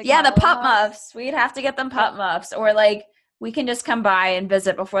muffs, like yeah, the Milo pup has. muffs. We'd have to get them pup muffs, or like we can just come by and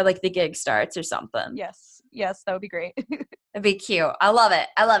visit before like the gig starts or something. Yes, that would be great. It'd be cute. I love it.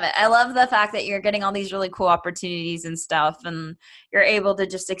 I love the fact that you're getting all these really cool opportunities and stuff, and you're able to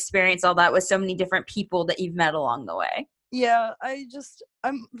just experience all that with so many different people that you've met along the way. Yeah,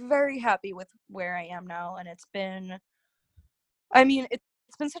 I'm very happy with where I am now, and it's been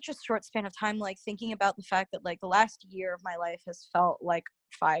such a short span of time, like thinking about the fact that like the last year of my life has felt like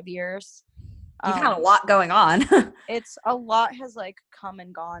 5 years. You've had a lot going on. It's a lot has like come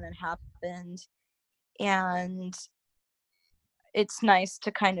and gone and happened, and it's nice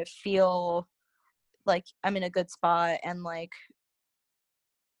to kind of feel like I'm in a good spot and like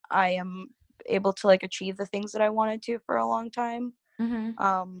I am able to like achieve the things that I wanted to for a long time.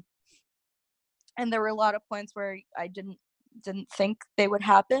 And there were a lot of points where I didn't think they would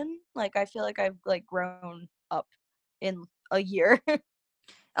happen. Like I feel like I've like grown up in a year.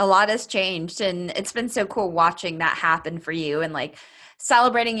 A lot has changed, and it's been so cool watching that happen for you and like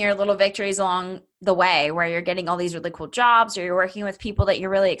celebrating your little victories along the way where you're getting all these really cool jobs or you're working with people that you're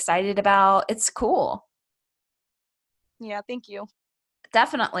really excited about. It's cool. Yeah, thank you.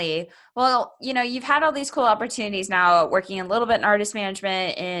 Definitely. Well, you know, you've had all these cool opportunities now working a little bit in artist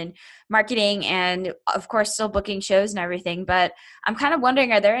management and marketing and of course still booking shows and everything. But I'm kind of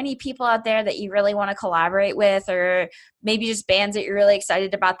wondering, are there any people out there that you really want to collaborate with, or maybe just bands that you're really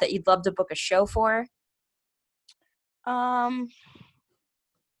excited about that you'd love to book a show for?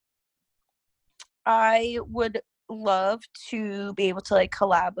 I would love to be able to like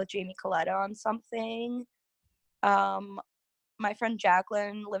collab with Jamie Coletta on something. My friend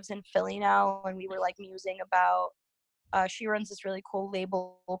Jacqueline lives in Philly now, and we were like musing about she runs this really cool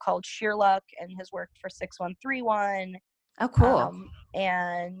label called Sheerluck and has worked for 6131. Oh, cool.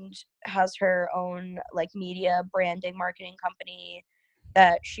 And has her own like media branding marketing company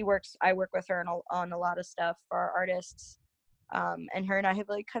that I work with her on a lot of stuff for our artists. And her and I have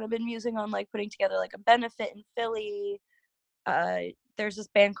like kind of been musing on like putting together like a benefit in Philly. There's this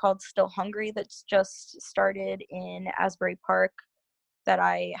band called Still Hungry that's just started in Asbury Park that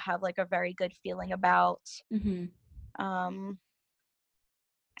I have like a very good feeling about.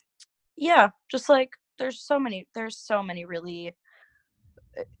 Yeah, just like there's so many really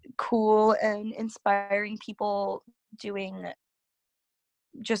cool and inspiring people doing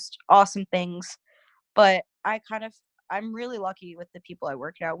just awesome things. But I'm really lucky with the people I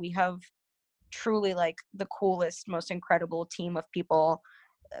work now. We have truly like the coolest, most incredible team of people.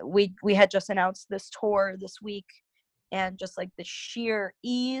 We had just announced this tour this week, and just like the sheer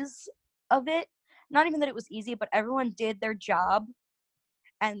ease of it, not even that it was easy, but everyone did their job,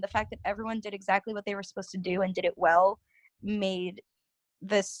 and the fact that everyone did exactly what they were supposed to do and did it well made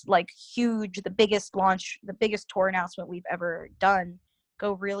this like huge, the biggest tour announcement we've ever done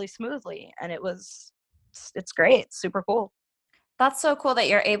go really smoothly. And it's great. It's super cool. That's so cool that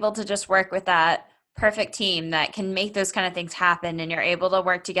you're able to just work with that perfect team that can make those kind of things happen, and you're able to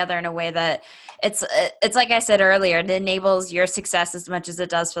work together in a way that it's like I said earlier, it enables your success as much as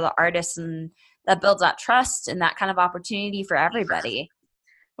it does for the artists and that builds that trust and that kind of opportunity for everybody.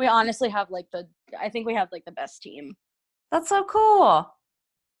 We honestly have I think we have like the best team. That's so cool.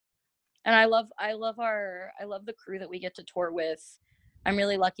 And I love the crew that we get to tour with. I'm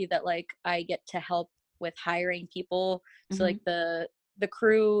really lucky that like I get to help with hiring people. So like the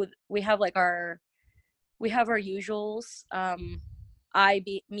crew, we have our usuals.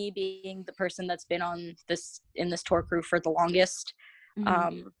 Me being the person that's been in this tour crew for the longest.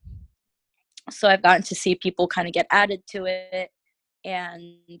 So I've gotten to see people kind of get added to it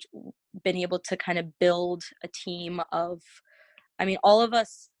and been able to kind of build a team of, I mean, all of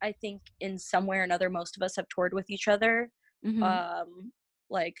us, I think in some way or another, most of us have toured with each other.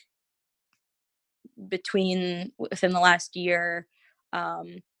 Like within the last year,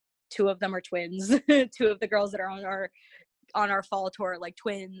 2 of them are twins. 2 of the girls that are on our fall tour, like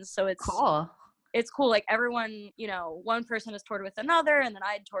twins. So it's cool. It's cool. Like everyone, you know, one person has toured with another, and then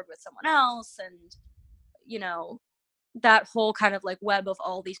I had toured with someone else, and you know, that whole kind of like web of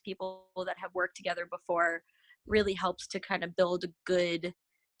all these people that have worked together before really helps to kind of build a good,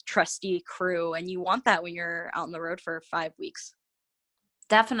 trusty crew. And you want that when you're out on the road for 5 weeks.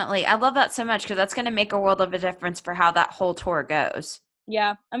 Definitely. I love that so much because that's going to make a world of a difference for how that whole tour goes.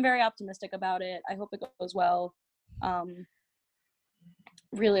 Yeah, I'm very optimistic about it. I hope it goes well.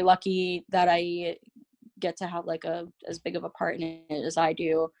 Really lucky that I get to have like as big of a part in it as I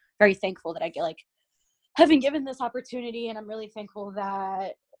do. Very thankful that I get have been given this opportunity, and I'm really thankful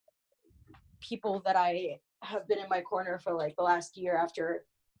that people that I have been in my corner for like the last year, after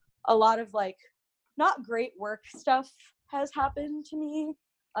a lot of like not great work stuff has happened to me,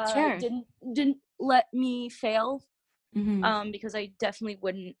 Sure. didn't let me fail, because I definitely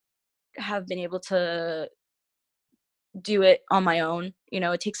wouldn't have been able to do it on my own. You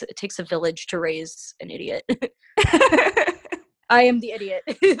know, it takes a village to raise an idiot. I am the idiot.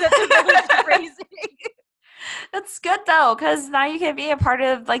 That's a village raising. That's good though, because now you can be a part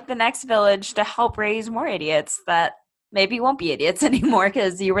of like the next village to help raise more idiots that maybe won't be idiots anymore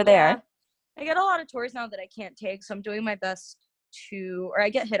because you were there. I get a lot of tours now that I can't take, so I'm doing my best or I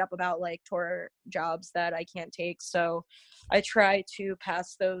get hit up about like tour jobs that I can't take, so I try to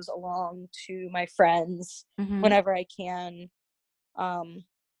pass those along to my friends whenever I can. My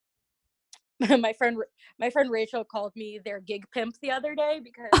friend Rachel called me their gig pimp the other day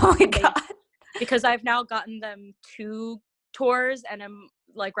because I've now gotten them 2 tours and I'm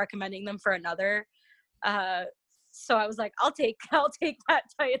like recommending them for another. So I was like, I'll take that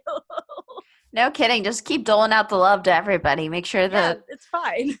title. No kidding. Just keep doling out the love to everybody. Make sure that it's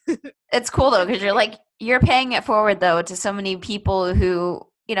fine. It's cool though, because you're paying it forward though to so many people who,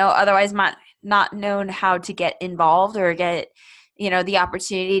 you know, otherwise might not known how to get involved or get, you know, the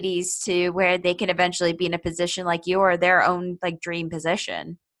opportunities to where they can eventually be in a position like you or their own like dream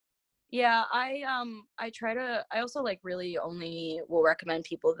position. Yeah, I also like really only will recommend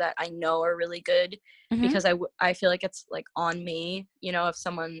people that I know are really good, because I feel like it's like on me, you know, if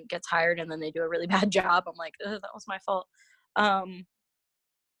someone gets hired and then they do a really bad job, I'm like, that was my fault.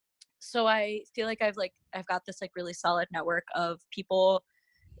 So I feel like I've got this like really solid network of people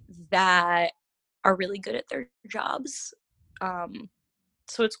that are really good at their jobs.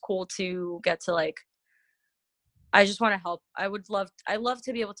 So it's cool to get to like, I just want to help. I love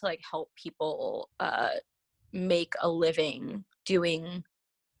to be able to like help people make a living doing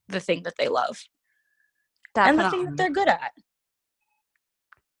the thing that they love. Definitely. And the thing that they're good at.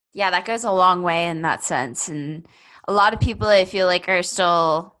 Yeah, that goes a long way in that sense. And a lot of people I feel like are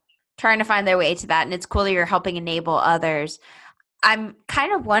still trying to find their way to that. And it's cool that you're helping enable others. I'm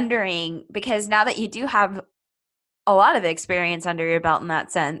kind of wondering, because now that you do have a lot of experience under your belt in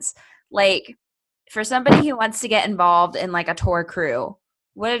that sense, like for somebody who wants to get involved in like a tour crew,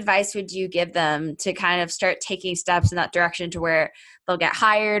 what advice would you give them to kind of start taking steps in that direction to where they'll get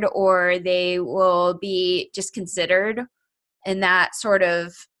hired or they will be just considered in that sort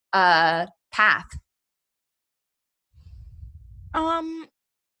of path?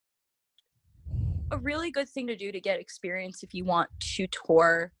 A really good thing to do to get experience if you want to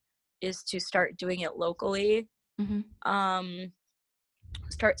tour is to start doing it locally.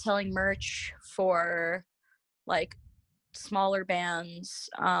 Start selling merch for like smaller bands.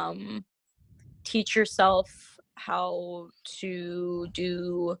 Teach yourself how to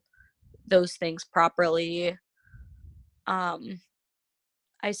do those things properly.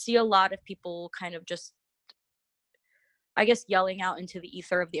 I see a lot of people kind of just, I guess, yelling out into the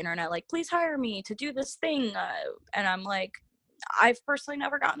ether of the internet, like, please hire me to do this thing. And I'm like, I've personally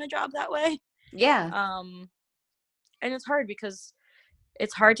never gotten a job that way. Yeah. And it's hard because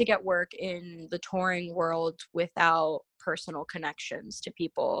it's hard to get work in the touring world without personal connections to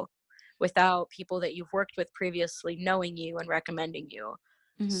people. without people that you've worked with previously knowing you and recommending you.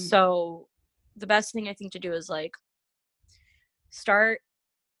 Mhm. So the best thing I think to do is like start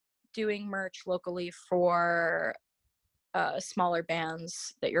doing merch locally for smaller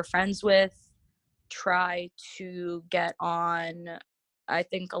bands that you're friends with. Try to get on, I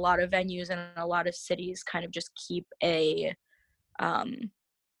think a lot of venues and a lot of cities kind of just keep a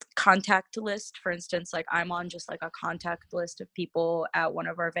contact list. For instance, like I'm on just like a contact list of people at one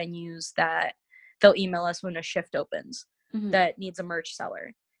of our venues that they'll email us when a shift opens Mhm. that needs a merch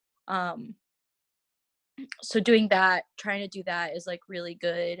seller. So doing that, trying to do that is like really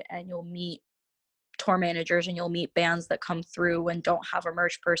good, and you'll meet tour managers and you'll meet bands that come through and don't have a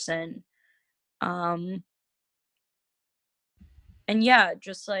merch person. And yeah,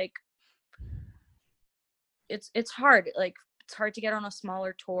 just like it's hard. Like it's hard to get on a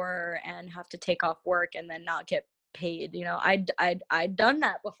smaller tour and have to take off work and then not get paid. You know, I'd done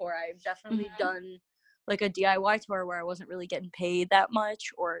that before. I've definitely done like a DIY tour where I wasn't really getting paid that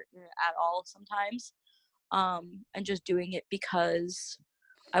much or at all sometimes. And just doing it because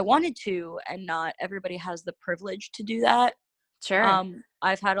I wanted to, and not everybody has the privilege to do that. Sure.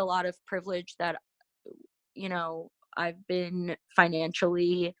 I've had a lot of privilege that, you know, I've been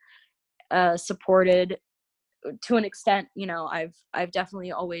financially supported to an extent. You know, I've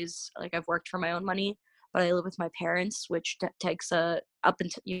definitely always, like, I've worked for my own money, but I live with my parents, which takes up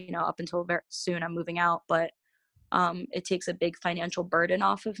until very soon I'm moving out, but it takes a big financial burden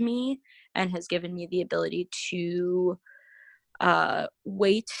off of me and has given me the ability to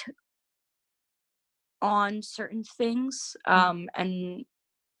wait on certain things and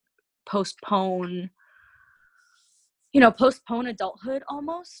postpone postpone adulthood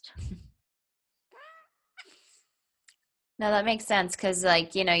almost. No, that makes sense because,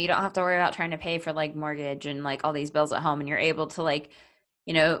 like, you don't have to worry about trying to pay for like mortgage and like all these bills at home, and you're able to like,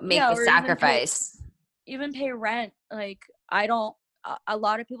 make Yeah, the or sacrifice. even pay rent. Like I don't a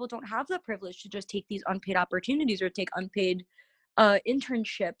lot of people don't have the privilege to just take these unpaid opportunities or take unpaid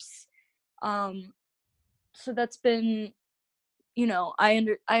internships. So that's been, I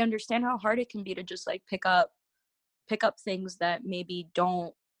understand how hard it can be to just like pick up things that maybe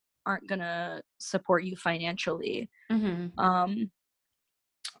aren't gonna support you financially. Mm-hmm.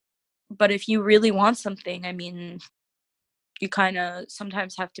 But if you really want something, I mean, you kind of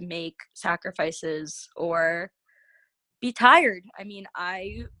sometimes have to make sacrifices or be tired. I mean,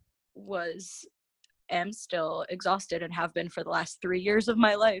 am still exhausted and have been for the last 3 years of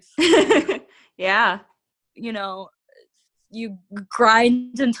my life. Yeah, You know, you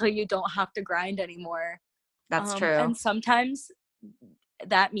grind until you don't have to grind anymore. that's true. And sometimes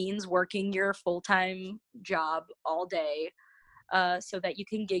that means working your full-time job all day so that you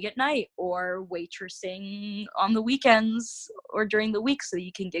can gig at night, or waitressing on the weekends or during the week so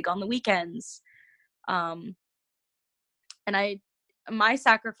you can gig on the weekends. And my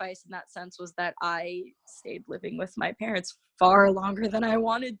sacrifice in that sense was that I stayed living with my parents far longer than I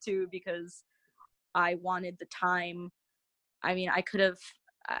wanted to because I wanted the time. I mean, I could have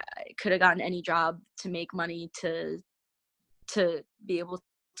gotten any job to make money to be able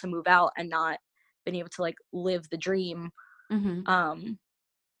to move out and not been able to like live the dream. Mm-hmm.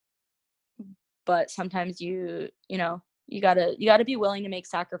 But sometimes you gotta be willing to make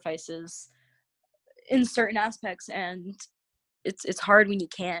sacrifices in certain aspects, and it's hard when you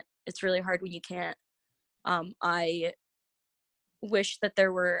can't. It's really hard when you can't. I wish that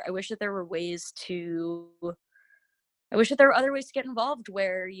there were ways to I wish that there were other ways to get involved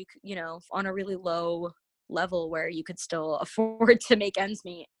where you could, on a really low level where you could still afford to make ends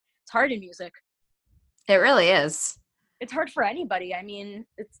meet. It's hard in music. It really is. It's hard for anybody. I mean,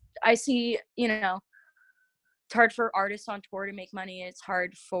 I see, it's hard for artists on tour to make money. It's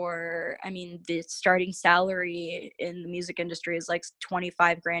hard for, I mean, the starting salary in the music industry is like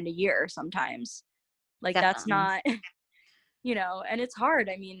 25 grand a year sometimes. Like that's Definitely. not, and it's hard.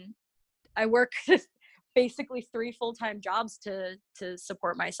 I mean, I work basically 3 full-time jobs to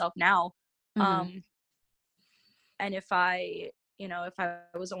support myself now. Mm-hmm. And if I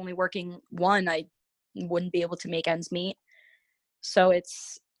was only working one, I wouldn't be able to make ends meet. So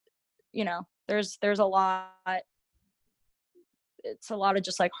it's, there's a lot. It's a lot of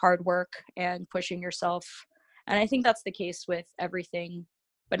just like hard work and pushing yourself. And I think that's the case with everything,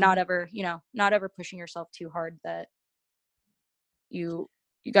 but not ever pushing yourself too hard that you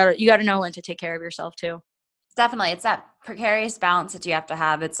gotta know when to take care of yourself too. Definitely. It's that precarious balance that you have to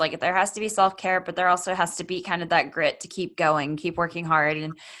have. It's like there has to be self-care, but there also has to be kind of that grit to keep going, keep working hard,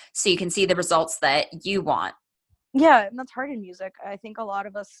 and so you can see the results that you want. Yeah, and that's hard in music. I think a lot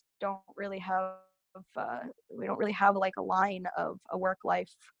of us don't really have we don't really have like a line of a work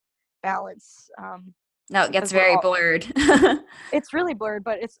life balance. No, it gets because we're very all- blurred. It's really blurred,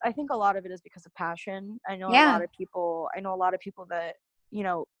 but I think a lot of it is because of passion. I know Yeah. a lot of people that, you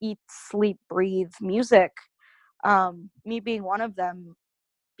know, eat, sleep, breathe music. Me being one of them,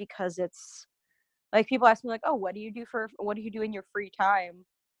 because it's like people ask me like, oh, what do you do in your free time?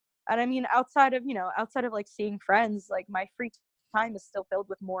 And I mean, outside of like seeing friends, like my free time is still filled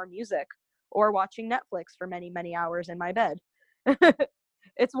with more music or watching Netflix for many, many hours in my bed.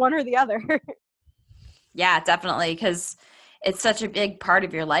 It's one or the other. Yeah, definitely, because it's such a big part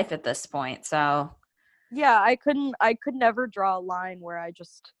of your life at this point. So Yeah, I could never draw a line where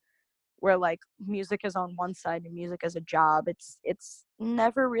like music is on one side and music is a job. It's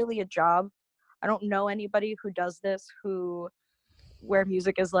never really a job. I don't know anybody who does this where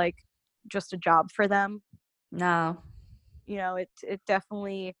music is like just a job for them. no. You know, it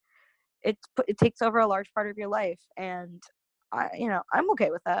definitely it takes over a large part of your life, and I'm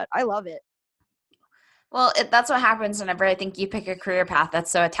okay with that. I love it. Well, that's what happens whenever I think you pick a career path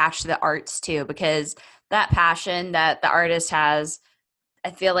that's so attached to the arts too, because that passion that the artist has,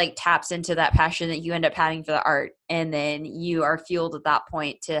 I feel like taps into that passion that you end up having for the art. And then you are fueled at that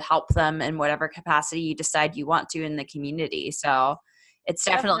point to help them in whatever capacity you decide you want to in the community. So it's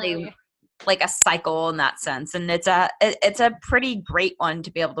definitely like a cycle in that sense. And it's a pretty great one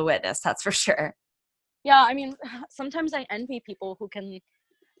to be able to witness. That's for sure. Yeah, I mean, sometimes I envy people who can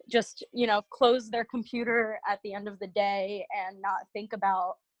just, close their computer at the end of the day and not think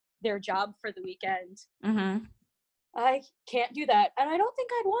about their job for the weekend. Mm-hmm. I can't do that, and I don't think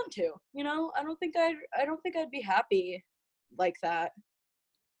I'd want to. I don't think I'd be happy like that.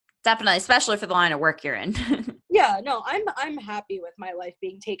 Definitely, especially for the line of work you're in. Yeah, no, I'm happy with my life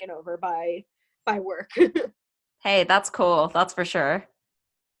being taken over by work. Hey, that's cool. That's for sure.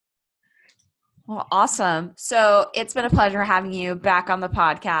 Well, awesome. So it's been a pleasure having you back on the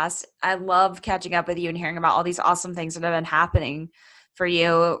podcast. I love catching up with you and hearing about all these awesome things that have been happening for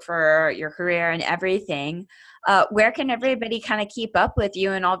you, for your career and everything. Where can everybody kind of keep up with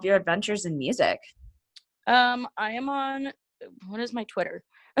you and all of your adventures in music? I am on, what is my Twitter?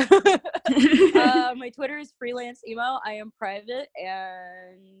 My Twitter is freelance emo. I am private,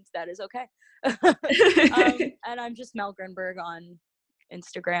 and that is okay. And I'm just Mel Grinberg on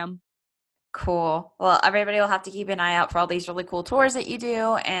Instagram. Cool. Well, everybody will have to keep an eye out for all these really cool tours that you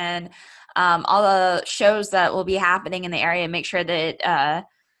do and all the shows that will be happening in the area. Make sure that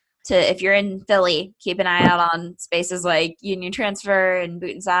if you're in Philly, keep an eye out on spaces like Union Transfer and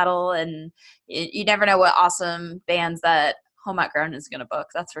Boot and Saddle, and you never know what awesome bands that Home Outgrown is going to book.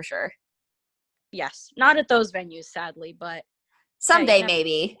 That's for sure. Yes, not at those venues, sadly, but someday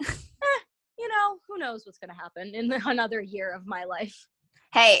maybe. Who knows what's going to happen in another year of my life.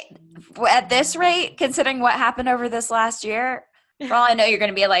 Hey, at this rate, considering what happened over this last year, for all I know, you're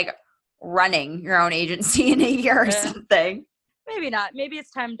going to be like running your own agency in a year or something. Maybe not. Maybe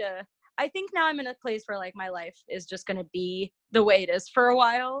it's time to. I think now I'm in a place where like my life is just going to be the way it is for a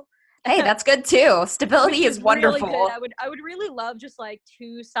while. Hey, that's good too. Stability is wonderful. Really good. I would really love just like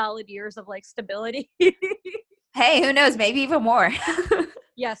 2 solid years of like stability. Hey, who knows? Maybe even more.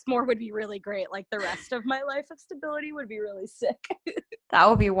 Yes, more would be really great. Like the rest of my life of stability would be really sick. That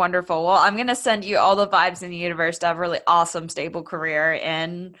would be wonderful. Well, I'm going to send you all the vibes in the universe to have a really awesome, stable career.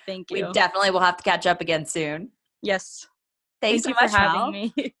 And thank you. We definitely will have to catch up again soon. Yes. Thanks Thank so you much for having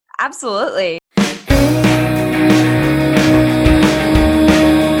me. Absolutely.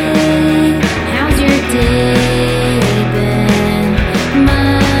 How's your day been?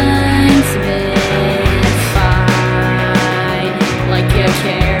 Mine's been fine. Like you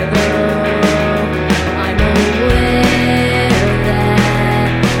care though. I'm aware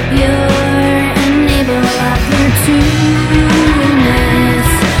that you're unable opportunist.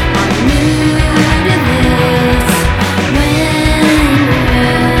 I'm new to this. When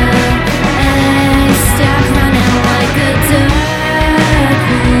will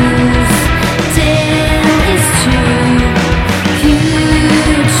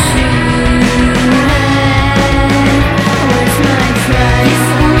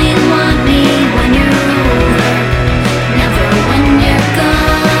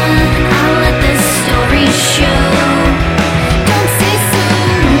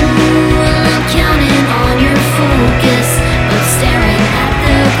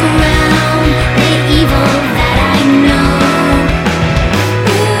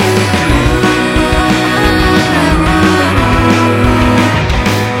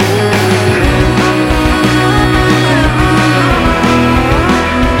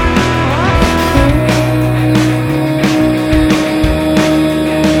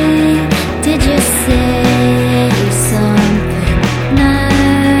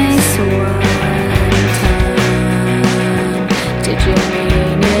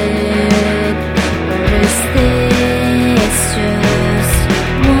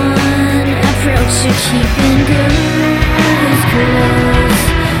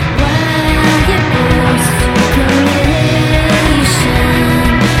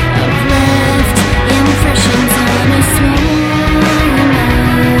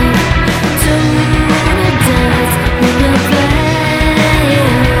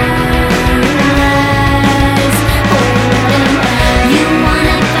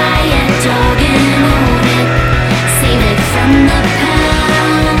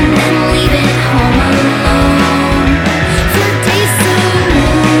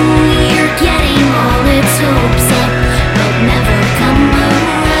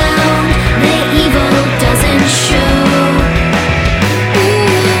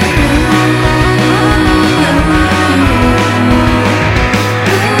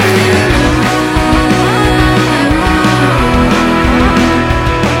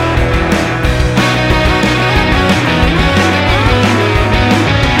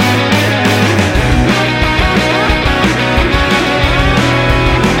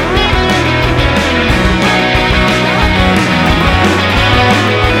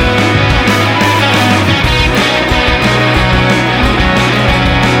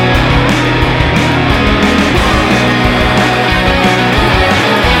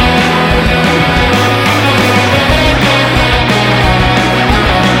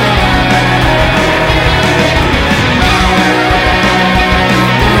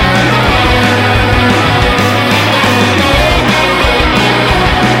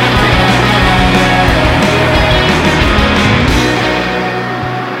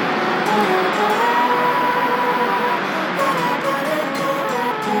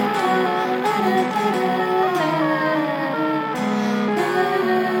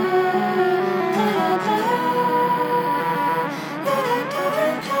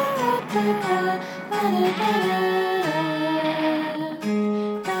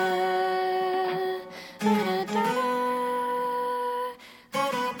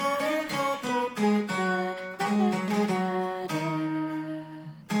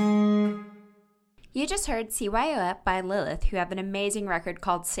You just heard CYOF by Lilith, who have an amazing record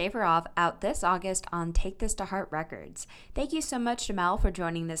called Save Her Off out this August on Take This to Heart Records. Thank you so much to Mel for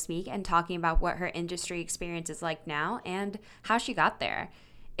joining this week and talking about what her industry experience is like now and how she got there.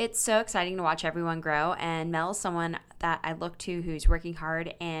 It's so exciting to watch everyone grow, and Mel is someone that I look to who's working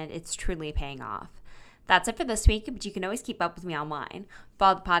hard, and it's truly paying off. That's it for this week, but you can always keep up with me online.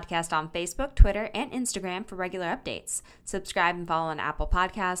 Follow the podcast on Facebook, Twitter, and Instagram for regular updates. Subscribe and follow on Apple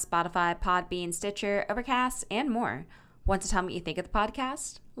Podcasts, Spotify, Podbean, Stitcher, Overcast, and more. Want to tell me what you think of the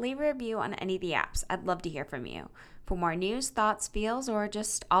podcast? Leave a review on any of the apps. I'd love to hear from you. For more news, thoughts, feels, or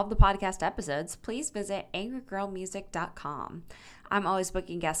just all of the podcast episodes, please visit angrygirlmusic.com. I'm always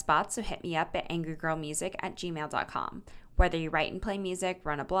booking guest spots, so hit me up at angrygirlmusic@gmail.com. Whether you write and play music,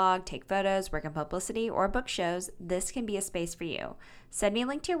 run a blog, take photos, work in publicity, or book shows, this can be a space for you. Send me a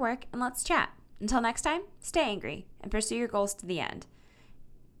link to your work and let's chat. Until next time, stay angry and pursue your goals to the end.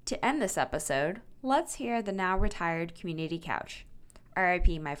 To end this episode, let's hear the now retired Community Couch.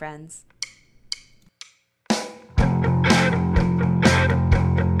 R.I.P., my friends.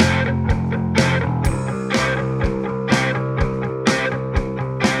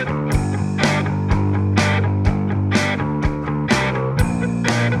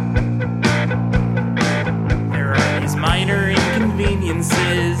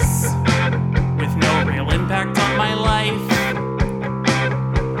 With no real impact on my life,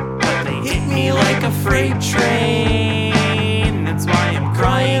 but they hit me like a freight train. That's why I'm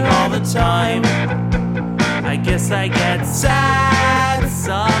crying all the time. I guess I get sad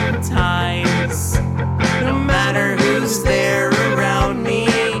sometimes. No matter who's there around me,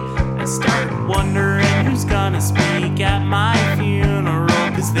 I start wondering who's gonna speak at my funeral,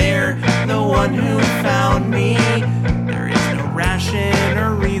 'cause they're the one who found me. There is no ration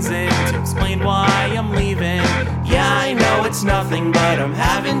or reason to explain why I'm leaving. Yeah, I know it's nothing, but I'm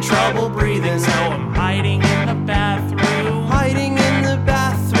having trouble breathing, so I'm hiding in the bathroom. Hiding in the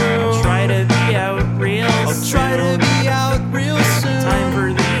bathroom. I'll try to be out real soon. Time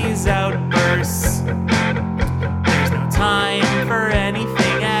for these outbursts. There's no time for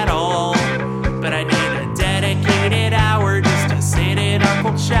anything at all, but I need a dedicated hour just to sit in a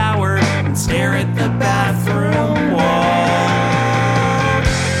cold shower and stare at the bathroom wall.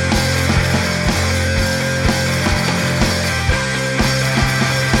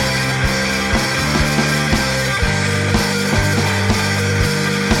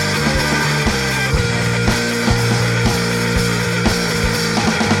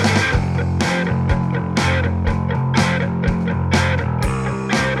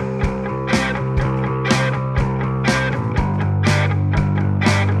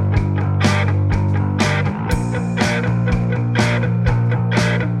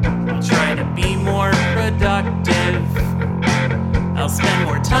 I'll spend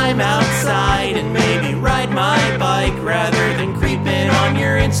more time outside and maybe ride my bike rather than creeping on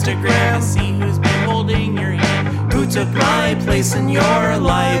your Instagram to see who's been holding your hand, who took my place in your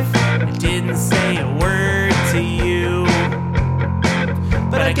life. I didn't say a word to you,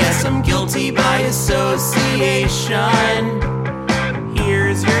 but I guess I'm guilty by association.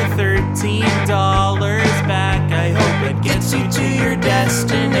 Here's your $13 back. I hope it gets you to your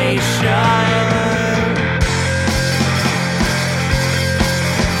destination.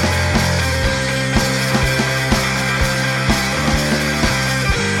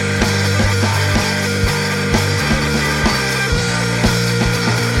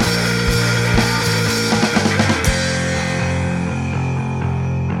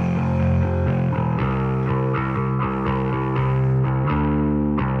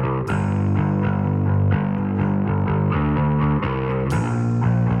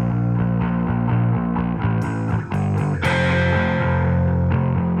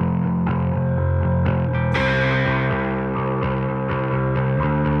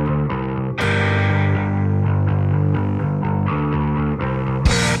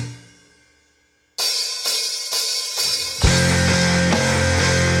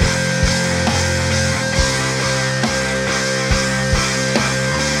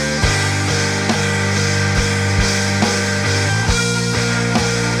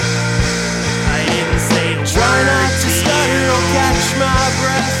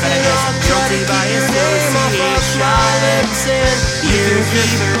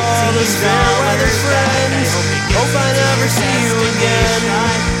 All those fair weather friends, hope I never see you again.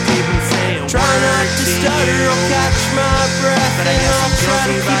 Try not to stutter, I'll catch my breath, and I'll try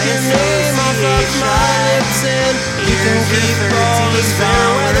to keep your name off of my and you can keep all those fair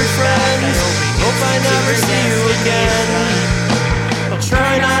weather friends. Hope I never see you again. I'll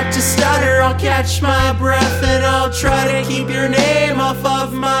try not to stutter, I'll catch my breath, and I'll try to keep your name off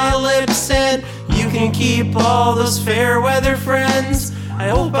of my lips, and you can keep all those fair weather friends. I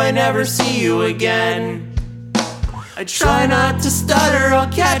hope I never see you again. I try not to stutter,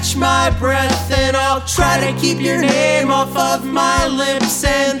 I'll catch my breath, and I'll try to keep your name off of my lips,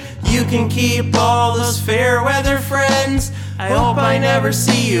 and you can keep all those fair weather friends. I hope I never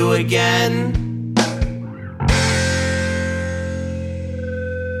see you again.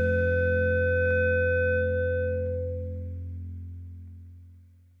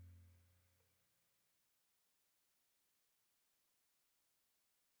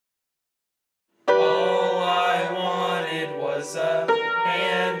 All I wanted was a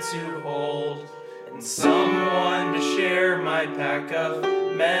hand to hold and someone to share my pack of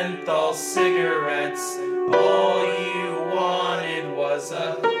menthol cigarettes. All you wanted was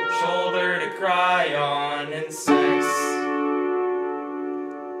a shoulder to cry on and sex.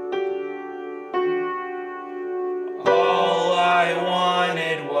 All I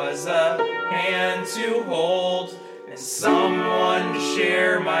wanted was a hand to hold and someone to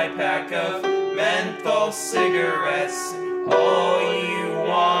share my pack of menthol cigarettes. All you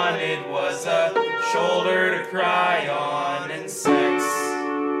wanted was a shoulder to cry on.